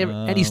 That's like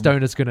any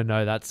stoner's going to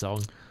know that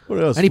song.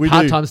 What else? Any We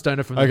part-time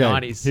stoner from the Okay,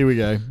 90s. here we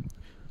go.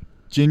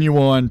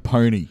 Genuine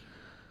Pony.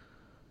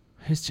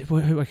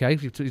 Okay,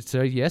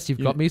 so yes, you've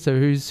got me. So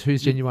who's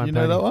Genuine You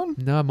Pony? know that one?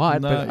 No, I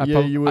might. No,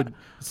 but you would.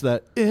 It's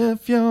that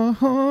if you're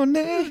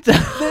horny,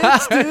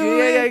 let's do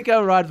yeah, it.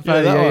 go right.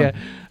 Yeah, that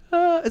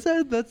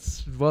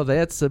one.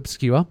 That's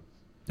obscure.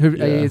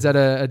 Is that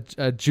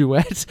a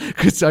duet?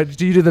 Because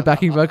do you do the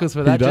backing vocals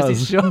for that? He does.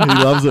 Jesse? Sure.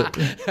 He loves it,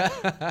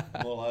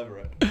 I'm all over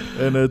it.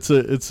 and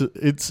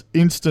it's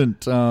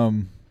instant.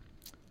 I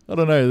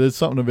don't know. There's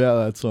something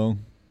about that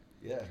song.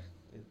 Yeah,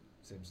 it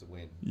seems to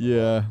win.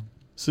 Yeah.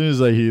 As soon as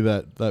they hear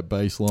that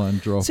bass line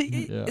drop,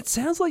 See, yeah. it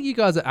sounds like you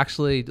guys are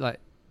actually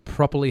like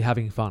properly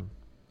having fun.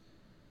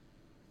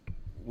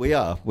 We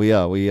are. We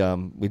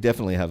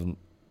definitely have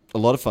a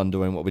lot of fun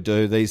doing what we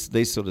do.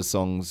 These sort of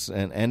songs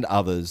and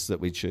others that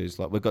we choose.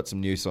 Like we've got some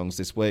new songs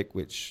this week,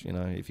 which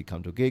if you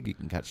come to a gig, you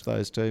can catch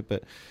those too.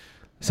 But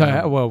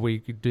So we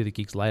could do the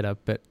gigs later,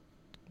 but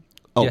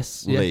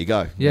yes, well, there you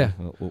go. Yeah.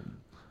 We'll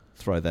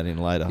throw that in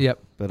later. Yep.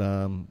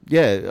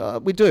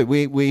 But we do.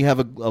 We have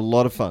a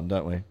lot of fun,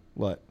 don't we?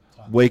 Like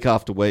week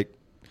after week,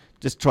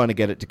 just trying to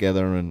get it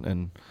together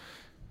and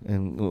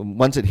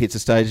once it hits a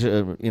stage,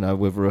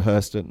 we've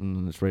rehearsed it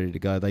and it's ready to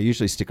go. They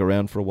usually stick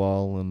around for a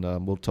while,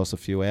 and we'll toss a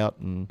few out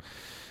and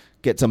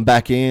get some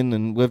back in.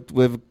 And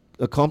we've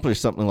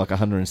accomplished something like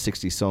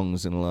 160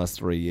 songs in the last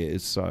 3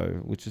 years, so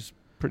which is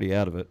pretty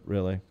out of it,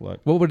 really. Like,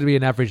 what would it be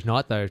an average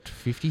night though?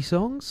 50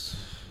 songs?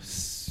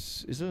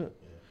 is it?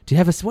 Do you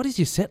have what is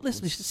your set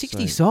list?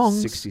 60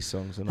 songs. 60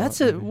 songs a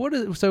That's night, it.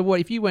 What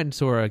if you went and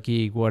saw a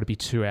gig? What would it be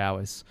 2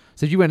 hours?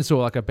 So if you went and saw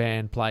like a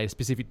band play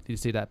specifically to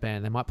see that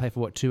band, they might play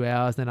for 2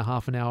 hours, then a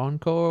half an hour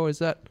encore. Or is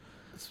that?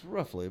 It's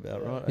roughly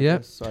about right. Yeah. I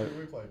guess. So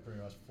we play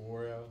pretty much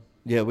 4 hours.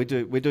 yeah, we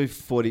do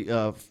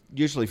 40.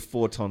 Usually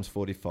 4 times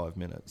 45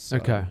 minutes. So,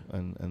 Okay.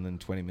 And then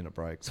 20-minute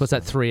breaks. So what's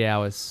that? 3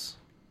 hours.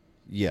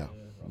 Yeah.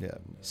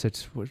 So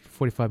it's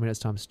 45 minutes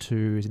times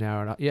 2 is an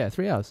hour and a half. Yeah,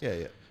 3 hours.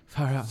 Yeah.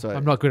 Far out. So-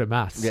 I'm not good at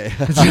maths.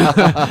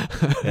 Yeah.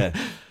 Yeah.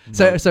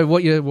 So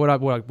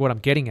what I'm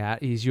getting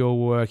at is you're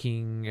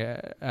working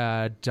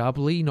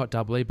doubly, not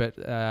doubly, but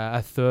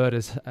a third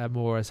as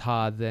more as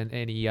hard than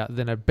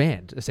than a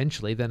band,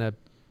 essentially, than a.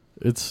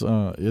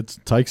 It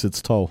takes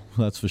its toll,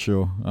 that's for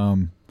sure.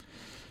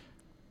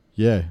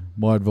 Yeah,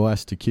 my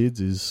advice to kids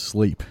is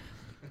sleep.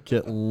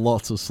 Get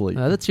lots of sleep.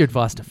 No, that's your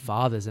advice to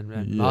fathers and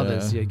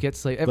mothers. Yeah. Yeah, get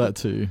sleep. That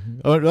too.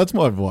 Oh, that's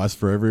my advice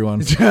for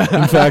everyone. In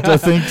fact, I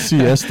think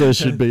siesta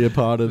should be a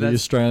part of the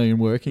That's- Australian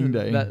working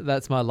day.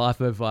 That's my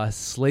life advice.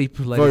 Sleep.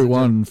 ladies Vote and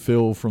one,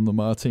 Phil from the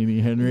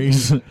Martini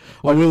Henrys. I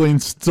will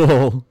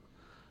install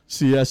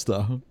siesta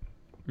gentlemen.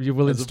 You're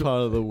willing as a to.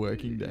 part of the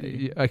working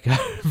day. Yeah, okay.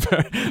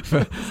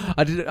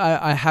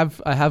 I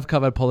have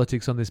covered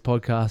politics on this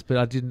podcast, but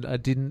I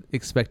didn't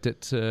expect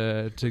it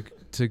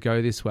to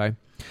go this way.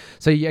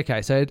 So yeah,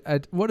 okay. So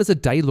what does a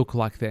day look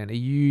like then? Are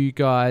you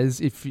guys,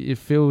 if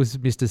Phil's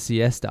Mr.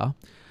 Siesta,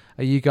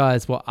 are you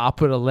guys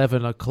up at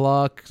 11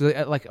 o'clock?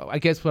 Like, I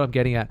guess what I'm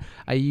getting at,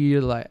 are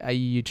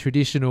you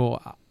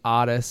traditional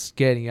artists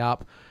getting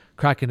up,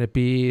 cracking a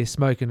beer,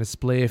 smoking a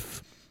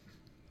spliff,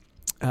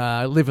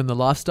 living the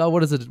lifestyle? What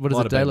does a Might day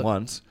have been look?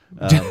 once.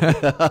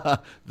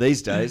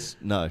 These days,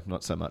 no,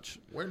 not so much.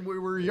 When we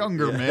were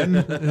younger,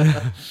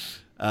 men.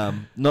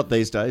 Not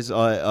these days.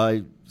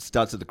 I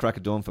starts at the crack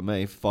of dawn for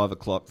me. 5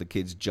 o'clock, the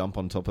kids jump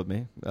on top of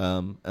me,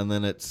 and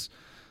then it's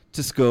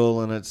to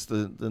school, and it's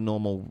the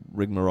normal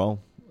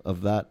rigmarole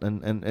of that,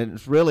 and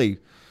it's really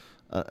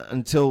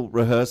until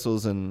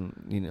rehearsals, and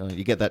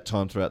you get that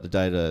time throughout the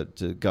day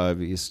to go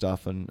over your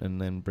stuff and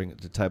then bring it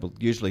to table.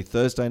 Usually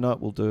Thursday night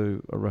we'll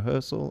do a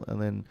rehearsal,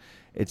 and then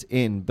it's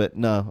in. But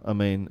no, I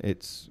mean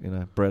it's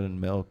bread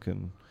and milk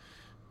and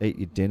eat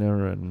your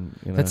dinner, and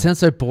That sounds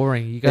so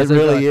boring. You guys it are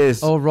really like,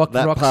 is. Oh, rock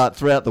part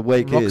throughout the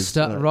week is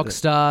rock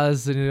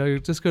stars,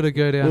 and just got to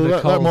go down Well, to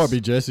that Coles. might be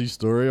Jesse's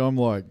story. I'm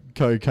like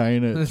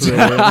cocaine at 3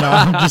 a.m. No,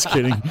 I'm just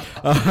kidding.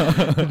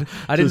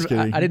 I Just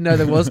kidding. didn't know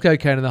there was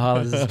cocaine in the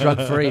Highlands. It's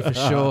drug free for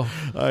sure.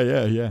 Oh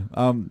yeah.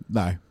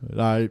 No,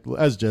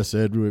 as Jess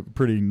said, we're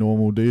pretty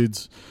normal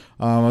dudes.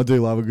 I do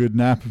love a good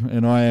nap,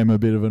 and I am a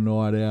bit of a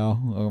night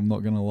owl. I'm not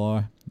gonna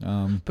lie.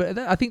 But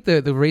I think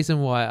the reason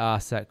why I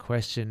asked that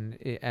question,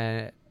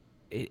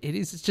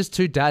 it's just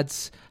two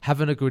dads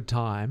having a good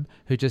time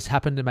who just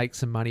happen to make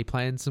some money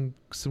playing some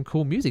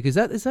cool music. Is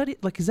that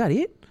it? Like, is that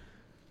it?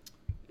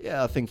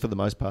 Yeah, I think for the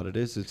most part it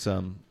is. It's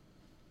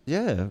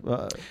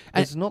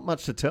there's not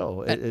much to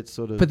tell. It's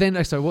sort of. But then,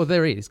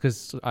 there is,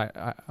 because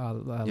I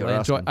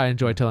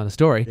enjoy telling a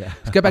story. Yeah.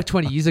 Let's go back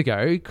 20 years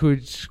ago.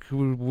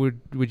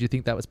 Would you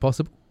think that was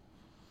possible?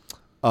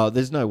 Oh,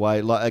 there's no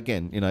way. Like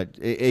again,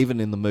 even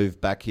in the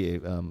move back here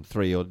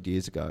 3 odd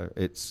years ago,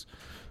 there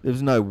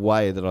was no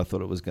way that I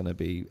thought it was going to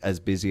be as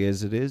busy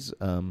as it is.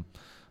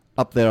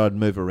 Up there, I'd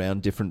move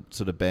around different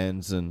sort of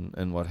bands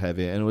and what have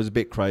you, and it was a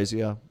bit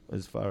crazier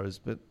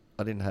but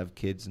I didn't have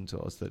kids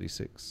until I was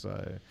 36,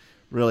 so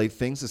really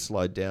things have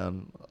slowed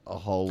down a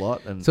whole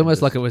lot. And It's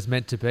almost like it was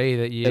meant to be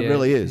that you. It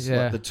really is.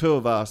 Yeah. Like the two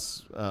of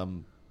us,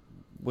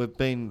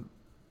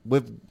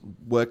 we've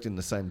worked in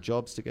the same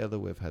jobs together.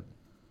 We've had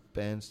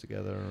bands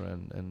together,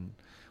 and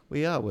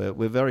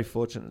we're very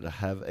fortunate to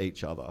have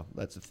each other.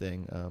 That's the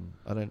thing.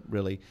 I don't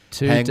really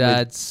Two hang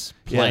dads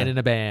playing Yeah. in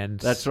a band.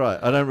 That's right.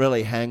 I don't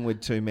really hang with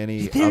too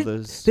many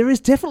others. There is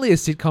definitely a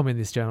sitcom in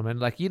this, gentleman.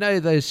 Like,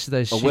 those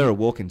Oh, shit- we're a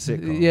walking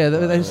sitcom. Yeah,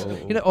 those,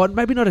 Oh. or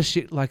maybe not a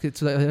shit, like it's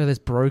there's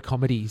bro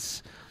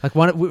comedies. Like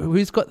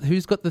who's got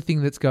the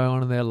thing that's going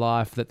on in their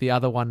life that the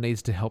other one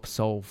needs to help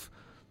solve.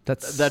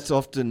 That's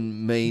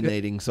often me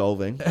needing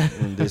solving,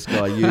 and this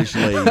guy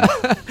usually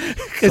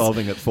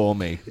solving it for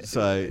me.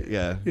 So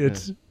yeah,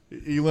 it's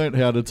He learnt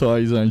how to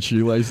tie his own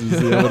shoelaces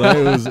the other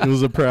day. It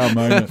was a proud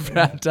moment.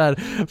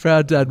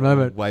 proud dad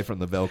moment. away from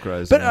the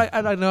Velcros. But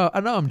now. I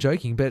know I'm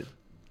joking, but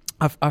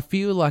I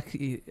feel like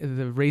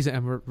the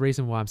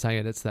reason why I'm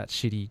saying it's that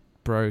shitty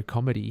bro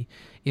comedy,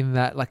 in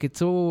that like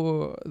it's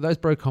all those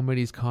bro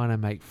comedies kind of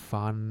make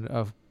fun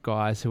of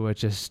guys who are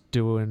just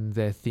doing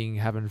their thing,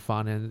 having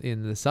fun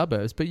in the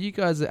suburbs, but you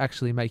guys are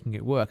actually making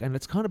it work, and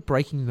it's kind of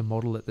breaking the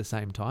model at the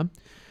same time.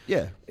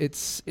 yeah,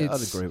 It's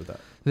I'd agree with that.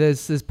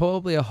 There's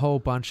probably a whole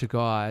bunch of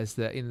guys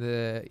that in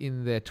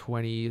their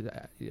 20s,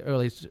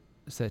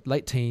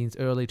 late teens,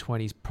 early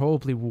 20s,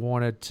 probably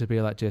wanted to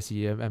be like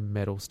Jesse, a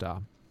metal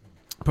star.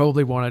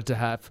 Probably wanted to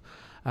have,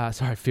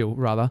 Phil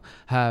rather,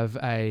 have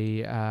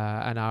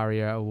an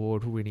ARIA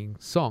award-winning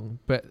song.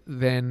 But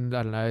then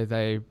I don't know,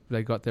 they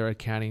got their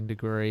accounting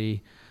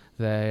degree.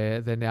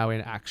 They're now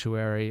in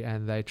actuary,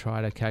 and they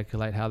try to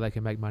calculate how they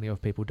can make money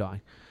off people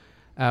dying.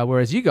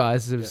 Whereas you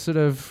guys have sort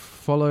of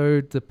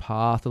followed the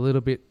path a little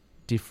bit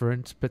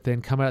different, but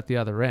then come out the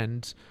other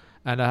end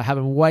and are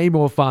having way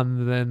more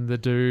fun than the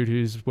dude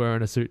who's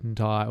wearing a suit and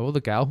tie, or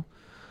the gal.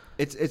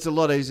 It's a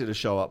lot easier to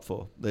show up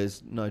for.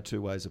 There's no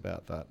two ways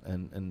about that.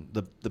 And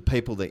the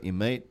people that you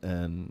meet,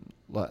 and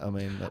like, I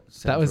mean, that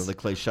sounds really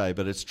cliche,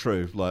 but it's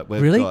true. Like we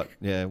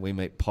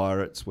meet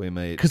pirates, we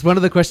meet. Because one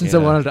of the questions I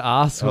wanted to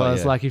ask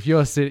was like, if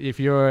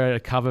you're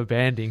cover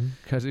banding,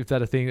 because if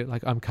that a thing,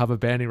 like I'm cover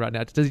banding right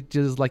now,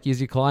 does like is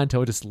your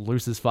clientele just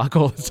loose as fuck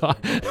all the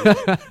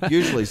time?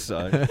 Usually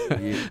so.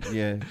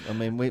 Yeah. I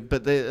mean,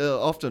 but they're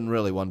often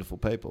really wonderful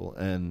people,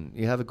 and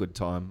you have a good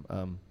time.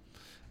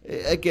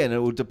 Again, it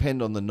will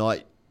depend on the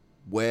night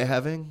we're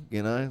having,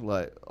 you know.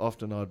 Like,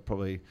 often I'd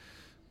probably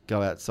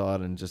go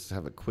outside and just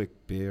have a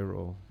quick beer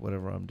or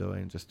whatever I'm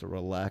doing just to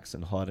relax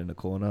and hide in a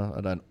corner.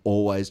 I don't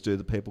always do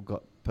the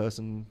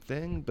person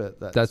thing, but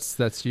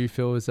that's you,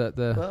 Phil. Is that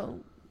the... Well,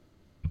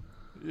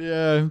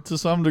 yeah, to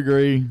some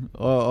degree,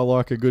 I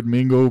like a good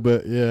mingle,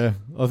 but yeah,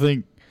 I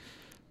think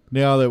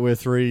now that we're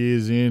 3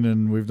 years in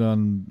and we've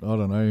done, I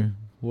don't know,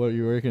 what do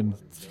you reckon?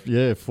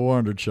 Yeah,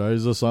 400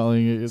 shows or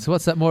something. So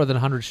what's that, more than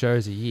 100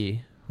 shows a year?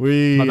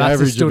 We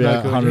average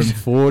about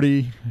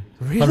 140.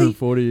 Really?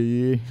 140 a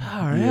year.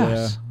 Far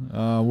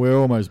out. We're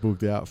almost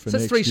booked out for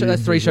next year.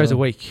 That's three shows a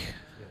week.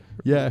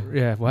 Yeah.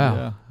 Yeah,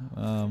 wow.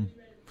 Yeah.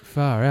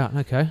 Far out,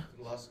 okay.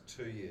 the last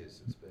 2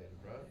 years it's been,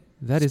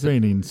 right? It's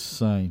been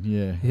insane,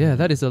 yeah. Yeah,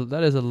 that is a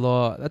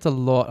lot. That's a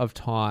lot of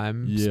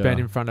time spent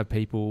in front of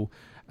people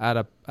at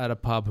a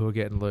pub who are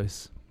getting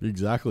loose.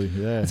 Exactly,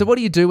 yeah. So what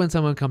do you do when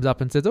someone comes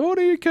up and says, "Oh,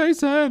 do you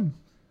K-San?"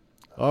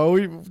 Oh,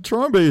 we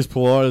try and be as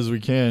polite as we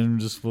can.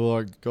 Just for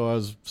like,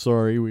 guys,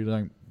 sorry, we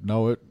don't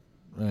know it.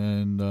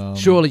 And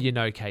surely you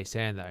know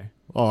K-San though.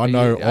 Oh, I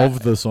know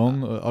of the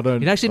song. I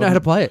don't. You actually know how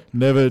to play it.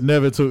 Never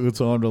took the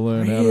time to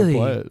learn how to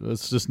play it.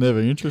 It's just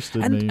never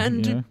interested me.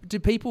 And do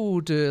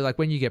people like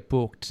when you get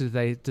booked? Do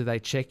they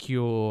check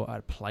your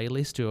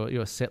playlist or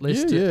your set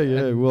list?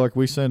 Yeah. Well, like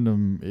we send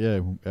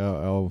them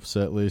our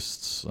set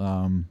lists,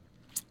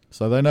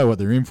 so they know what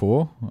they're in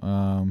for.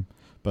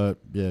 But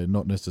yeah,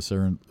 not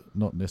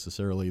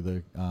necessarily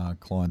the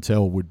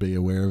clientele would be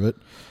aware of it.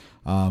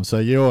 So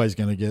you're always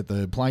going to get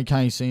the play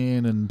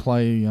K-San and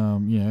play,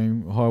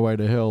 Highway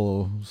to Hell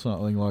or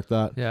something like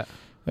that. Yeah.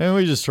 And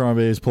we just try and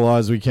be as polite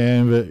as we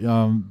can. But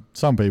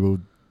some people,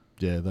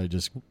 they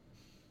just...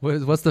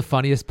 What's the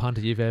funniest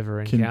punter you've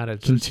ever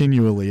encountered?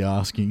 Continually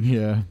asking,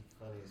 yeah.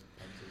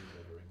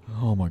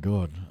 Oh, my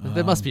God.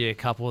 There must be a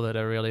couple that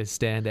are really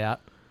stand out.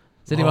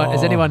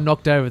 Has anyone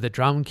knocked over the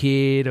drum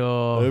kit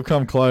or... They've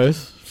come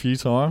close a few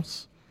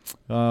times.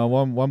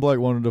 One bloke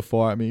wanted to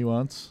fight me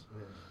once.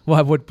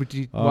 What would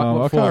you?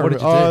 What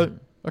did you do?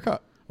 I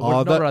can't.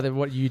 Rather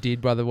what you did,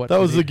 brother. That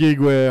was the gig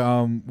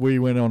where we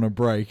went on a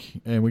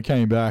break and we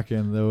came back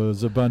and there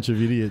was a bunch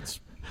of idiots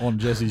on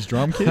Jesse's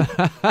drum kit.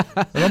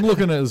 And I'm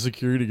looking at the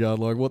security guard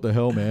like, what the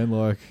hell, man?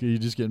 Like, are you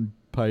just getting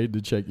paid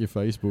to check your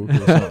Facebook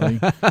or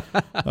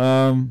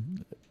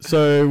something?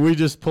 So we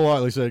just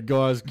politely said,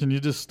 guys, can you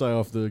just stay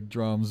off the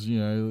drums?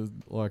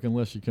 Like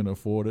unless you can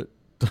afford it,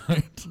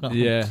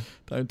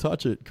 don't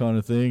touch it, kind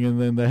of thing. And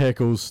then the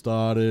heckles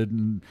started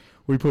and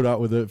we put up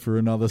with it for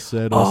another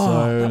set or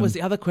so. That was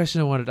the other question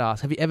I wanted to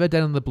ask. Have you ever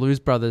done on the Blues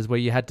Brothers where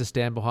you had to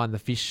stand behind the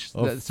fish?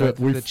 We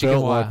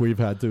felt like we've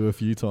had to a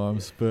few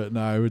times, but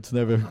no, it's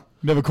never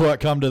quite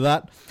come to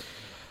that.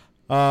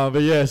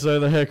 But yeah, so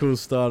the heckles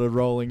started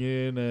rolling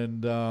in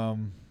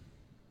and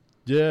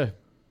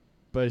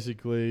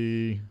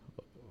basically,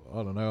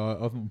 I don't know,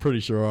 I'm pretty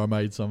sure I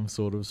made some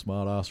sort of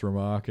smart-ass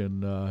remark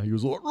and he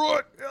was like,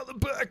 right, out the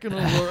back. And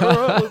I was like,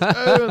 all right, let's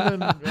go.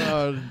 And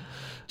then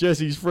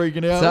Jesse's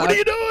freaking out. What are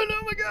you doing?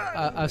 Oh my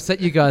God. I've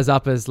set you guys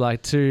up as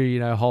like two,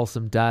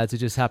 wholesome dads who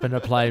just happen to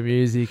play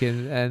music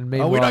and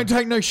meanwhile... we don't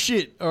take no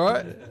shit, all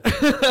right?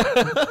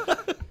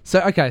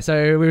 So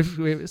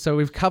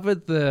we've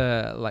covered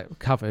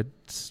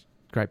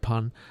great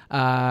pun.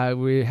 How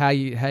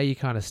you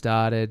kind of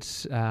started,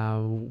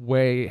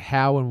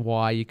 how and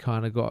why you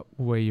kind of got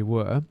where you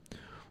were.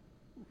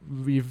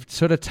 We've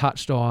sort of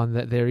touched on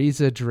that there is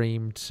a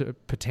dream to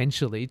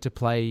potentially to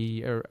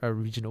play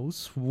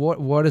originals.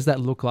 What does that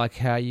look like?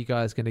 How are you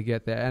guys going to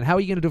get there? And how are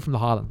you going to do it from the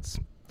Highlands?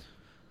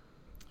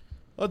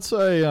 I'd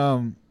say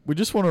we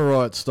just want to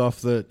write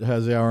stuff that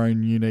has our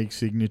own unique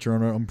signature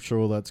on it. I'm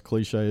sure that's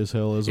cliche as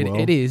hell as well.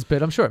 It is,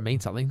 but I'm sure it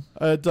means something.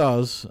 It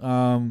does.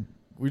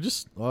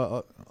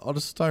 I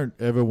just don't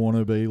ever want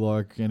to be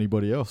like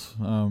anybody else,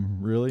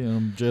 really.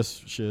 And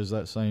Jess shares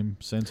that same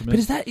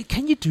sentiment. But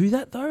can you do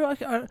that though? Are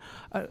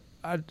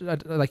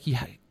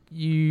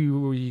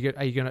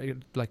you gonna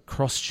like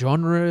cross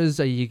genres?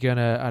 Are you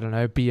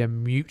gonna be a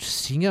mute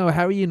singer? Or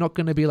how are you not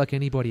gonna be like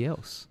anybody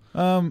else?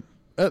 At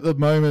the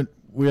moment,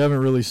 we haven't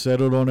really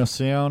settled on a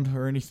sound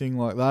or anything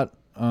like that.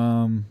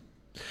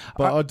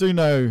 But I do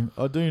know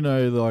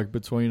like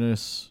between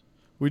us.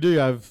 We do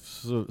have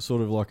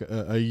sort of like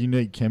a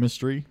unique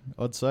chemistry,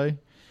 I'd say.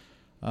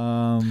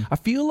 I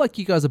feel like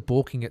you guys are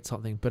balking at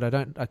something, but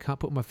I can't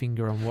put my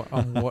finger on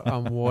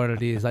what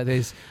it is. Like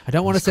I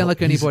don't want to sound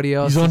like anybody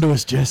else. He's onto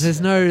us, Jess.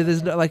 There's no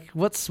like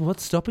what's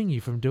stopping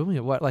you from doing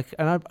it?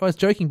 And I was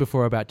joking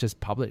before about just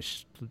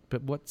publish,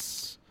 but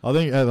what's? I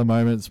think at the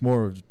moment it's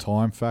more of a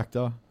time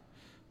factor.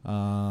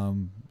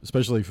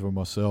 especially for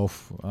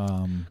myself.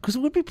 Because it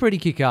would be pretty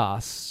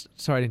kick-ass.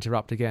 Sorry to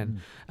interrupt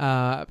again.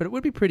 But it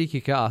would be pretty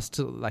kick-ass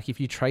to, like, if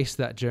you trace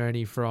that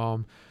journey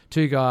from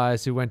two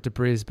guys who went to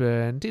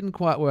Brisbane, didn't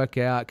quite work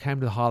out,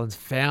 came to the Highlands,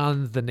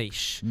 found the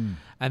niche,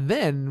 and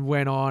then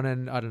went on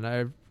and, I don't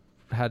know,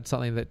 had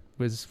something that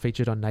was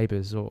featured on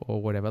Neighbours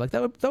or whatever. Like,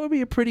 that would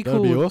be a pretty cool...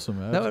 That would be awesome,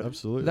 man. That would,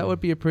 Absolutely. That would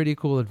be a pretty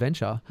cool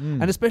adventure.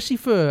 And especially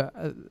for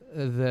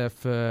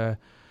the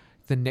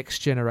next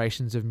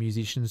generations of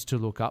musicians to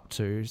look up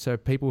to. So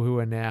people who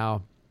are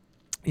now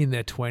in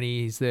their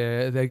 20s,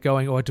 they're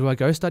going, oh, do I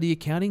go study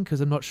accounting?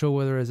 Because I'm not sure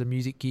whether there's a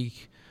music gig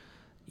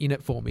in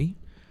it for me.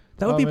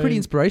 That would be pretty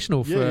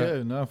inspirational.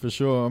 No, for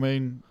sure. I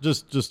mean,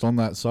 just on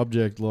that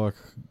subject, like,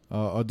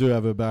 I do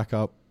have a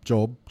backup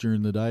job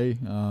during the day.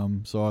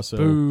 So I sell...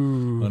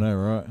 Boo. I know,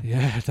 right?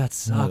 Yeah, that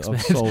sucks, man.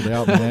 I've sold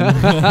out, man.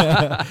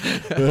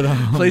 But,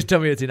 please tell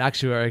me it's in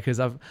actuary, because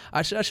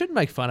I shouldn't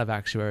make fun of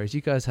actuaries.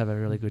 You guys have a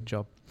really good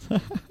job.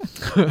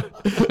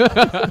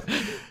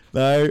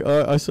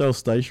 No, I sell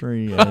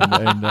stationery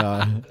and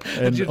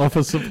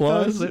office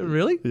supplies.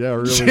 Really? Yeah, I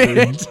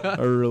really do.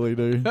 I really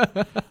do.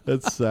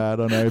 It's sad,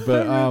 I know,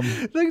 but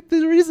like,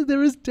 there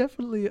is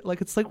definitely,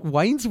 like, it's like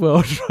Wayne's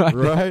World, right?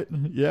 Right?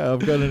 Yeah, I've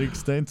got an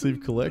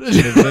extensive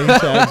collection of name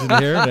tags and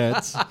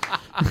hairnets.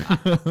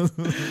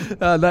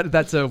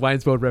 That's a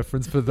Wayne's World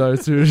reference for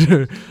those who...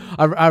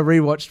 I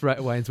rewatched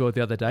Wayne's World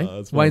the other day.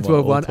 Wayne's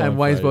World 1 and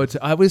Wayne's World 2.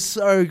 I was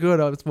so good.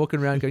 I was walking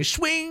around going,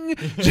 swing!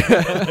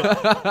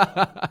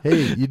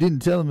 Hey, you didn't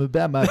tell him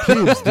about my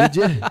pubes, did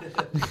you?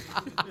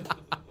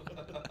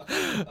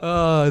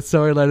 Oh,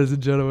 sorry, ladies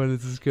and gentlemen.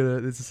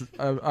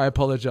 I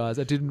apologize.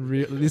 I didn't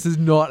this is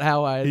not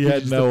how I... He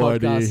had no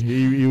idea.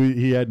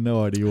 He had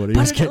no idea what he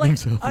was getting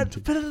himself into.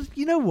 But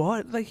you know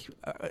what? Like,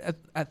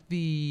 at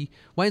the...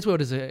 Wayne's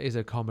World is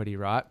a comedy,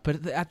 right?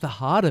 But at the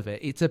heart of it,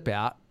 it's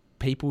about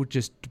people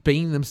just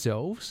being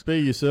themselves. Be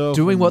yourself.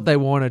 Doing what they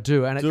want to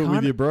do. And do it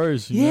with your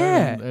bros. You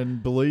yeah. know,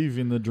 and believe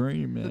in the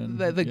dream, man.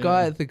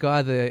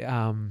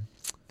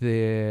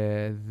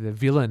 The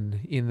villain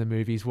in the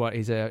movie is what?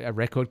 He's a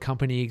record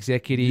company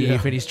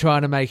executive, and he's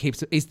trying to make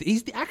heaps. He's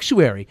the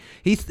actuary.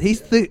 He's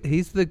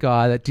the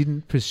guy that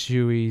didn't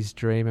pursue his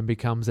dream and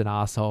becomes an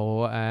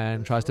asshole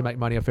and tries to make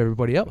money off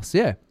everybody else.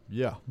 Yeah.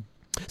 Yeah.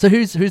 So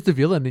who's the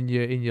villain in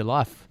your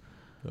life?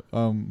 Do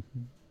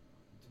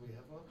we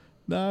have one?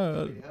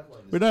 No,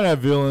 we don't have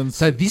villains.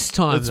 So this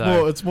time,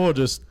 it's more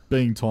just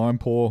being time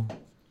poor.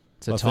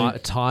 So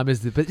time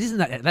is but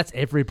isn't that's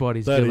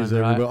everybody's that villain, is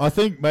everybody. right? I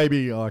think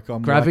maybe like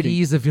Gravity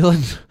is a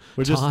villain.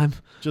 We're time.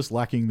 just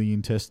lacking the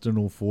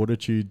intestinal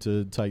fortitude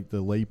to take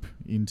the leap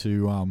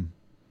into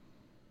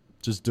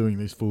just doing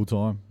this full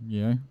time.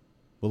 You know,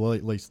 well,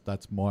 at least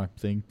that's my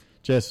thing.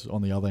 Jess,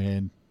 on the other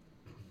hand,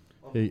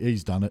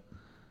 he's done it.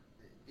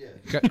 Yeah.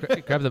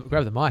 grab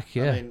the mic.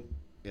 Yeah. I mean,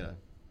 you know,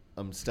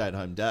 I'm a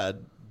stay-at-home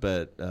dad,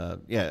 but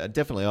yeah,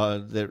 definitely.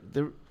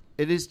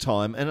 It is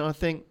time, and I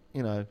think,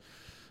 you know,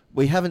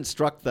 we haven't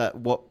struck that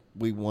what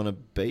we want to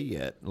be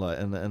yet. Like,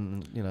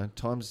 and you know,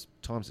 time's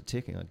are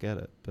ticking. I get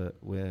it, but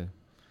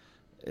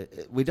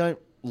we don't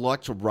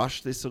like to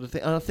rush this sort of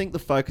thing. And I think the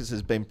focus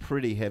has been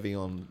pretty heavy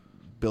on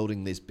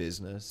building this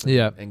business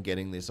and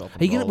getting this off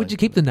and rolling. Would you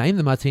keep the name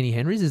the Martini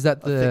Henrys? Is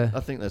that I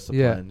think that's the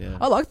plan, yeah.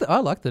 I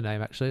like the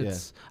name, actually.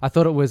 I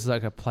thought it was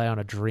like a play on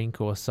a drink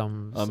or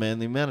some... Oh, man,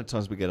 the amount of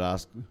times we get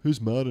asked, who's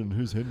Martin,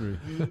 who's Henry?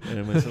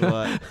 And we're sort of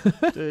like,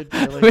 dude,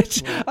 really?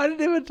 Which, I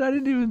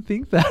didn't even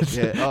think that.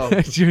 Yeah, all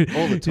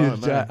the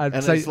time, mate. I'd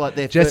and say it's like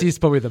Jesse's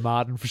probably the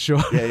Martin for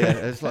sure. Yeah,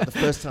 it's like the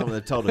first time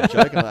they've told a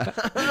joke, and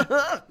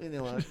like, and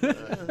you're like,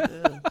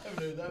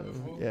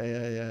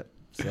 yeah.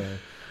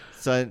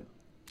 So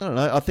I don't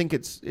know. I think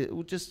it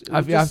will just.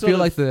 I feel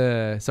like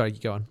the. Sorry,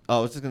 go on. I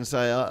was just going to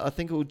say. I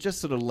think it will just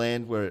sort of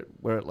land where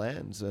it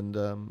lands, and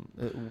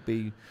it will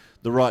be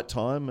the right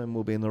time, and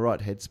we'll be in the right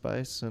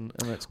headspace, and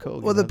that's cool.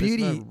 Well, the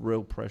beauty, there's no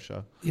real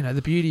pressure. You know,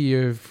 the beauty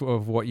of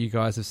what you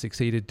guys have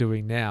succeeded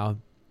doing now,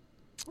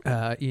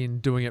 in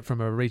doing it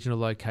from a regional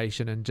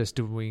location and just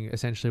doing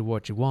essentially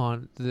what you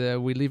want.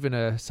 We live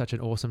in such an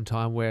awesome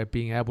time where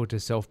being able to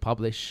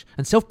self-publish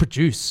and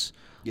self-produce.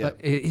 Yeah,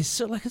 it's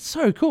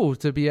so cool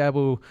to be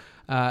able.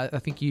 I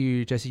think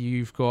Jesse,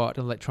 you've got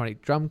an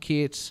electronic drum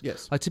kit.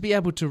 Yes. Like, to be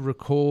able to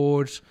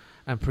record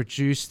and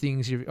produce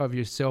things of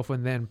yourself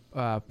and then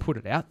put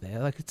it out there.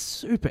 Like, it's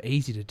super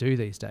easy to do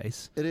these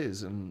days. It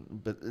is,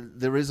 but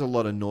there is a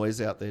lot of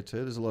noise out there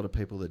too. There's a lot of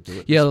people that do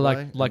it. Yeah,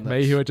 like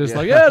me, who are just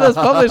like, let's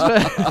publish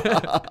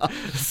it.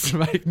 Just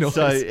make noise.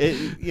 So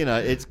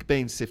it's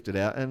been sifted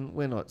out, and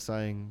we're not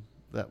saying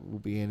that will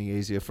be any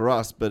easier for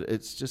us, but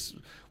it's just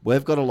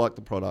we've got to like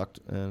the product,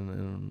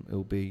 and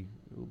it'll be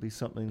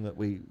something that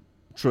we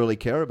truly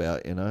care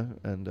about, you know,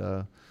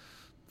 and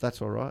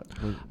that's all right.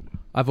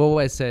 I've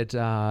always said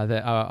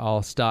that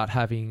I'll start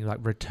having like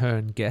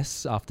return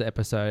guests after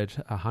episode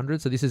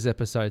 100. So this is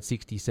episode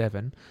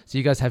 67. So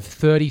you guys have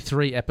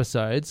 33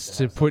 episodes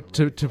to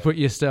put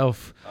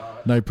yourself.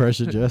 No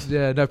pressure, Jess.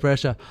 Yeah, no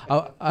pressure.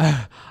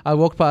 I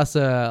walked past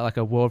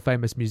a world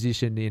famous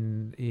musician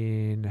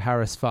in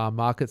Harris Farm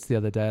Markets the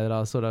other day that I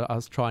was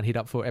trying to hit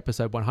up for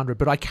episode 100.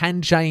 But I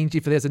can change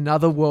if there's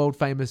another world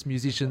famous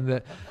musician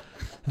that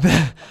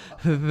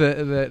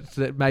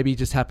maybe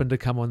just happened to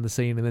come on the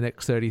scene in the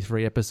next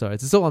 33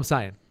 episodes. That's all I'm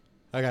saying.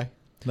 Okay.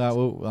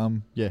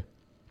 No,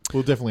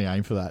 we'll definitely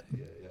aim for that.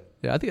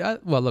 Yeah, I think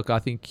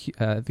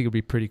it'd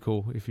be pretty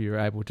cool if you're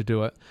able to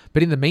do it.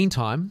 But in the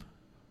meantime,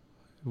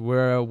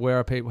 where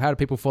are people? How do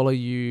people follow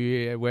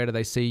you? Where do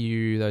they see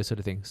you? Those sort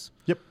of things.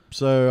 Yep.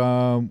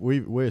 So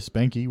we're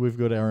Spanky. We've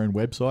got our own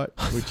website,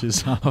 which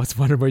is I was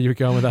wondering where you were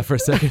going with that for a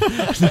second.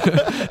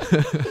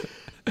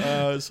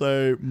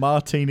 So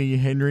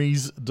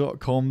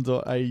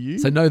martinihenrys.com.au.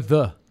 So No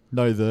the.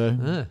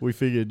 We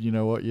figured, you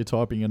know what, you're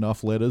typing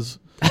enough letters.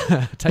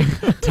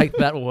 take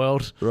that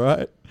world.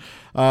 Right.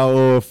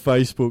 Or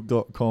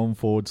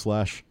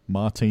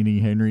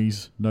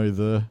facebook.com/martinihenrys. No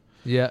the.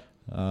 Yeah.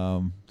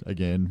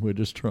 Again, we're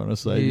just trying to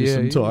save you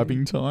some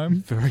typing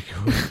time. Very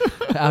cool.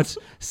 Out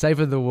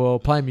saving the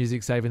world, playing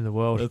music, saving the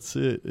world. That's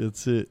it.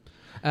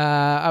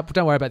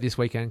 Don't worry about this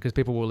weekend because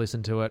people will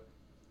listen to it,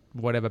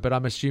 whatever. But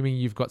I'm assuming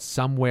you've got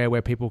somewhere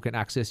where people can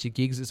access your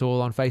gigs. It's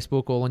all on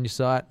Facebook, all on your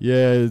site.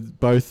 Yeah,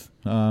 both.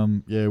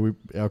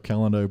 Our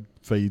calendar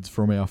feeds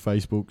from our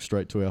Facebook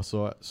straight to our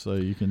site, so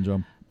you can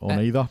jump on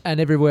either. And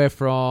everywhere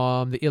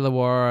from the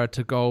Illawarra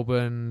to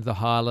Goulburn, the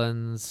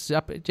Highlands. Do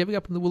you ever go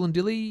up in the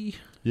Wollondilly?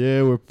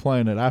 Yeah, we're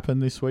playing at Appin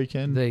this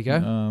weekend. There you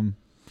go.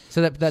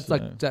 So that's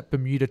like that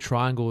Bermuda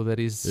Triangle that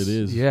is. It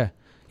is. Yeah.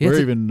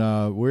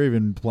 We're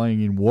even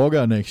playing in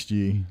Wagga next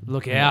year.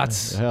 Look out.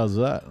 How's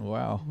that?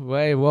 Wow.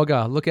 Way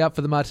Wagga. Look out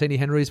for the Martini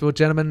Henrys. Well,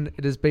 gentlemen,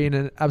 it has been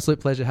an absolute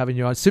pleasure having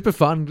you on. Super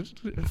fun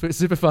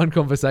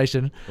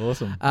conversation.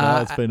 Awesome.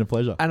 It's been a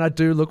pleasure. And I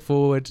do look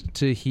forward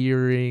to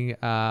hearing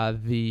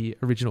the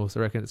originals.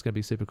 I reckon it's going to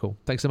be super cool.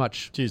 Thanks so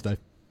much. Cheers, Dave.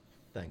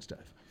 Thanks, Dave.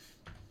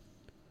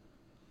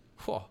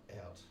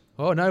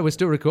 Oh no, we're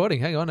still recording.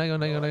 Hang on.